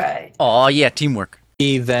 All right. Oh yeah, teamwork.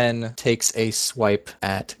 He then takes a swipe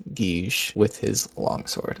at Guige with his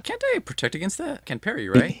longsword. Can't I protect against that? Can parry,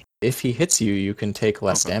 right? If he hits you, you can take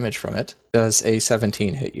less damage from it. Does a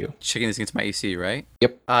 17 hit you? Checking this against my AC, right?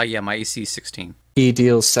 Yep. Yeah, my AC is 16. He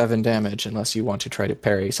deals 7 damage unless you want to try to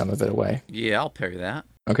parry some of it away. Yeah, I'll parry that.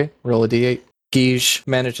 Okay, roll a d8. Guige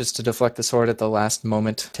manages to deflect the sword at the last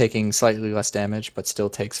moment, taking slightly less damage, but still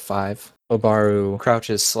takes 5. Obaru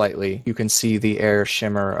crouches slightly. You can see the air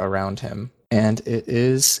shimmer around him. And it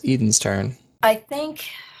is Eden's turn. I think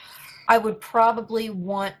I would probably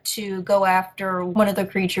want to go after one of the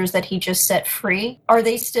creatures that he just set free. Are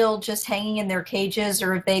they still just hanging in their cages,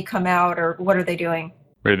 or have they come out, or what are they doing?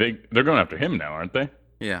 Wait, they're going after him now, aren't they?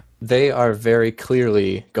 Yeah. They are very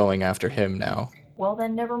clearly going after him now. Well,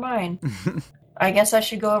 then never mind. I guess I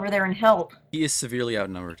should go over there and help. He is severely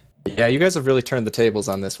outnumbered. Yeah, you guys have really turned the tables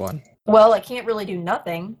on this one. Well, I can't really do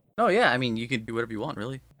nothing. Oh yeah, I mean, you can do whatever you want,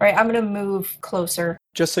 really. Right, I'm gonna move closer.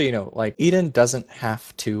 Just so you know, like, Eden doesn't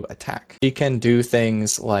have to attack. He can do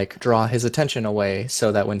things like draw his attention away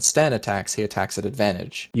so that when Sten attacks, he attacks at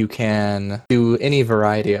advantage. You can do any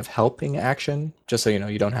variety of helping action, just so you know,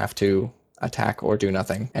 you don't have to attack or do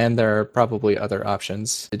nothing. And there are probably other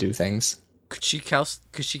options to do things. Could she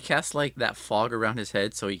cast like that fog around his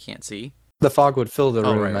head so he can't see? The fog would fill the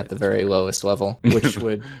Oh, room right, at the right. very lowest level, which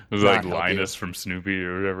would It was not like help Linus from Snoopy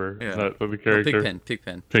or whatever. Yeah. Is that the character?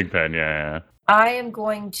 Pigpen. Pigpen, yeah. I am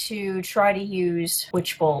going to try to use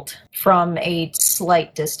Witch Bolt from a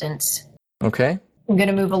slight distance. you. Okay, I'm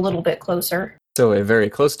gonna move a little bit closer. so a very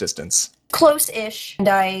close distance. Close-ish. And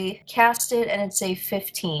I cast it, and it's a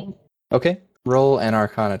 15. Okay, roll an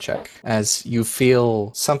Arcana check as you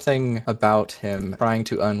feel something about him trying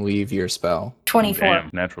to unweave your spell. 24. Damn,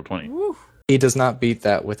 natural 20. Woo. He does not beat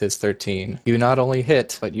that with his 13. You not only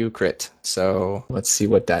hit, but you crit. So let's see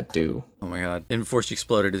what that do. Oh my god. And before she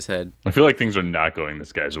exploded his head. I feel like things are not going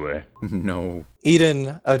this guy's way. No.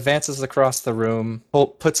 Eden advances across the room,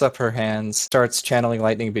 puts up her hands, starts channeling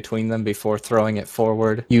lightning between them before throwing it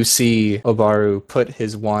forward. You see Obaru put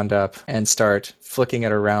his wand up and start flicking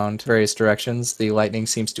it around various directions. The lightning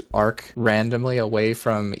seems to arc randomly away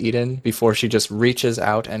from Eden before she just reaches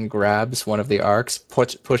out and grabs one of the arcs,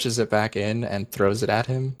 pushes it back in, and throws it at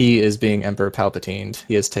him. He is being Emperor Palpatined.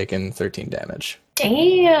 He has taken 13 damage.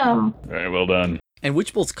 Damn. All right, well done. And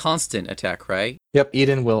Witch Bolt's constant attack, right? Yep,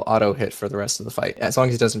 Eden will auto-hit for the rest of the fight, as long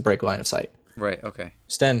as he doesn't break line of sight. Right, okay.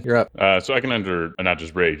 Sten, you're up. So I can enter not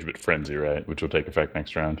just rage, but frenzy, right? Which will take effect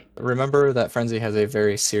next round. Remember that Frenzy has a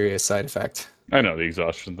very serious side effect. I know, the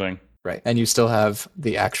exhaustion thing. Right. And you still have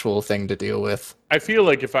the actual thing to deal with. I feel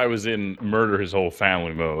like if I was in murder his whole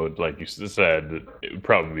family mode, like you said, it would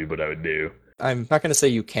probably be what I would do. I'm not going to say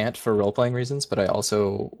you can't for role-playing reasons, but I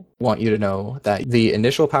also want you to know that the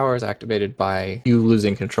initial power is activated by you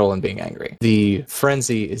losing control and being angry. The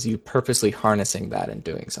frenzy is you purposely harnessing that and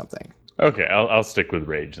doing something. Okay, I'll stick with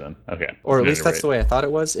rage then. Okay. Or at least that's the way I thought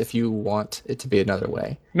it was, if you want it to be another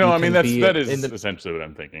way. No, You I mean can be that is in the- essentially what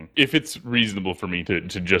I'm thinking. If it's reasonable for me to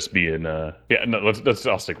just be in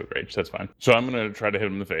I'll stick with rage. That's fine. So I'm gonna try to hit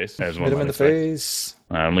him in the face. As one Hit him in might the expect. face.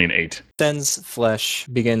 I'm lean 8. Sten's flesh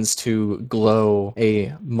begins to glow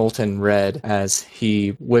a molten red as he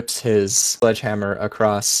whips his sledgehammer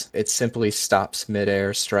across. It simply stops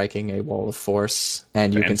midair, striking a wall of force.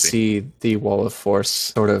 And you can Fancy. see the wall of force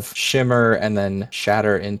sort of shimmer and then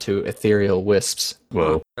shatter into ethereal wisps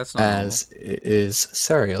Whoa. That's not normal. as it is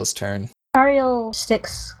Sariel's turn. Ariel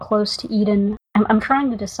sticks close to Eden. I'm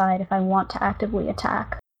trying to decide if I want to actively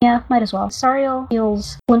attack. Yeah, might as well. Sariel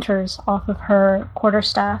peels splinters off of her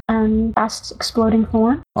quarterstaff and casts Exploding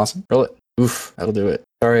Thorn. Awesome. Roll it. Oof, that'll do it.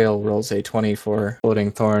 Sariel rolls a 20 for Floating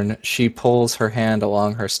Thorn. She pulls her hand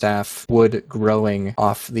along her staff, wood growing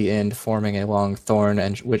off the end, forming a long thorn,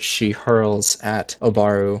 and which she hurls at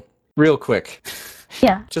Obaru. Real quick,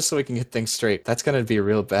 Yeah, just so we can get things straight, that's going to be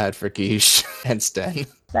real bad for Guiche and Sten.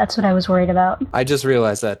 that's what I was worried about. I just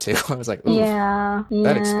realized that too. I was like, ooh, Yeah.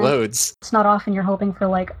 that explodes. It's not often you're hoping for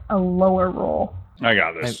like a lower roll. I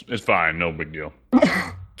got this. It's fine. No big deal.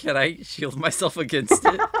 Can I shield myself against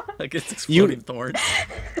it? Against Exploding Thorn?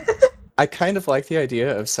 I kind of like the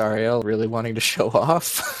idea of Sariel really wanting to show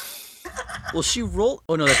off. Well, she rolled.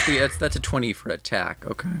 Oh no, that's a 20 for attack.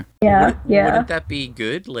 Okay. Yeah, yeah. Wouldn't that be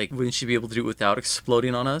good? Like, wouldn't she be able to do it without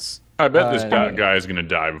exploding on us? I bet this I- guy is gonna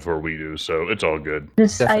die before we do, so it's all good.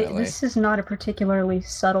 Definitely. This is not a particularly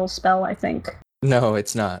subtle spell, I think. No,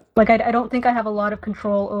 it's not. Like, I don't think I have a lot of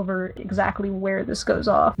control over exactly where this goes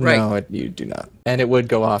off. Right. No, you do not. And it would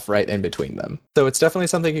go off right in between them. So it's definitely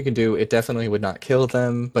something you can do. It definitely would not kill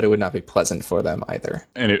them, but it would not be pleasant for them either.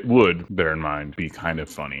 And it would, bear in mind, be kind of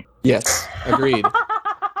funny. Yes, agreed.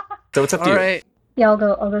 So it's up to All you. right. Yeah, I'll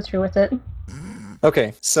go through with it.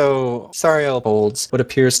 Okay, so Sariel holds what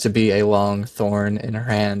appears to be a long thorn in her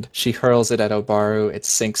hand. She hurls it at Obaru. It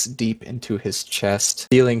sinks deep into his chest,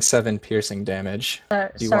 dealing 7 piercing damage. Do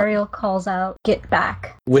you want- Sariel calls out, "Get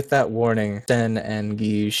back." With that warning, Sten and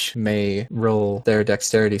Guige may roll their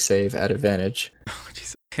dexterity save at advantage. Oh,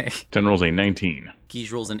 jeez. Okay. 10 rolls a 19.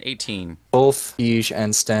 Geese rolls an 18. Both Guige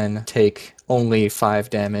and Sten take only 5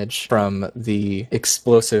 damage from the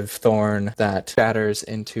explosive thorn that shatters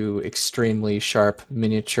into extremely sharp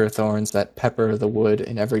miniature thorns that pepper the wood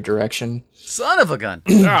in every direction. Son of a gun.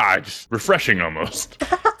 Just refreshing almost.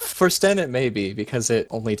 For Sten, it may be because it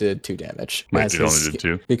only did 2 damage. Wait, as it his only did ski-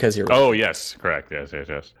 2? Because you're Oh, yes, correct. Yes.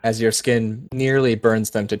 as your skin nearly burns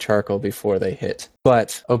them to charcoal before they hit.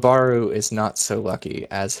 But Obaru is not so lucky,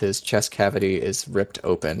 as his chest cavity is ripped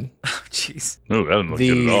open. Oh, jeez. No, that doesn't look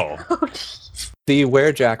good at all. Oh, jeez. The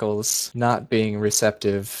werejackals, not being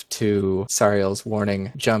receptive to Sariel's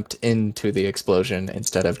warning, jumped into the explosion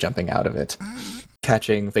instead of jumping out of it,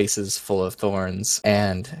 catching vases full of thorns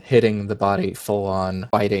and hitting the body full on,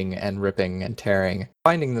 biting and ripping and tearing,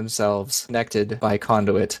 finding themselves connected by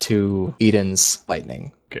conduit to Eden's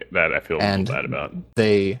lightning. Okay, that I feel a And- little bad about.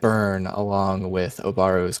 They burn along with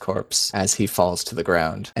Obaru's corpse as he falls to the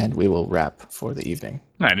ground, and we will wrap for the evening.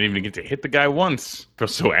 I didn't even get to hit the guy once. I feel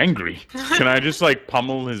so angry. Can I just like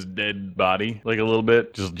pummel his dead body like a little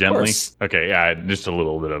bit, just gently? course. Okay, yeah, just a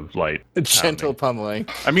little bit of light. Gentle pummeling.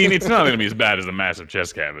 I mean, it's not going to be as bad as a massive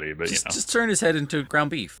chest cavity, but Just turn his head into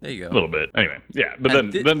ground beef. There you a go. little bit. Anyway, yeah, but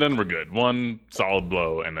And then we're good. One solid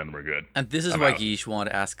blow, and then we're good. And this is I'm why out. Geesh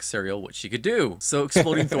wanted to ask Sariel what she could do. So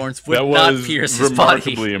exploding thorns would That not was pierce his body.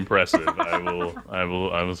 remarkably impressive. I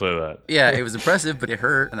will say that. Yeah, it was impressive, but it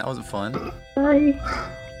hurt, and that wasn't fun. Sorry.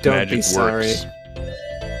 Don't Magic be sorry. works.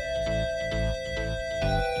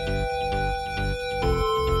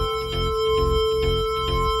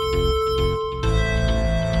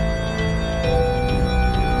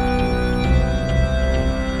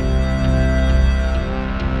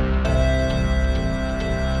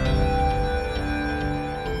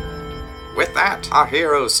 With that, our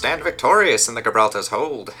heroes stand victorious in the Gibraltar's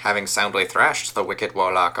hold, having soundly thrashed the wicked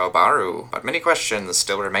warlock Obaru. But many questions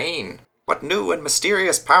still remain. What new and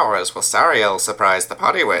mysterious powers will Sariel surprise the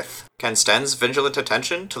party with? Can Sten's vigilant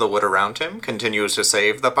attention to the wood around him continue to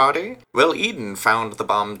save the party? Will Eden found the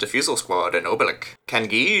bomb defusal squad in Obelik? Can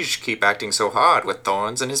Guige keep acting so hard with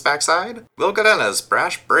thorns in his backside? Will Gadena's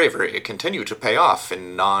brash bravery continue to pay off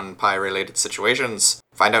in non-pie related situations?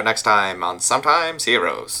 Find out next time on Sometimes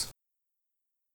Heroes.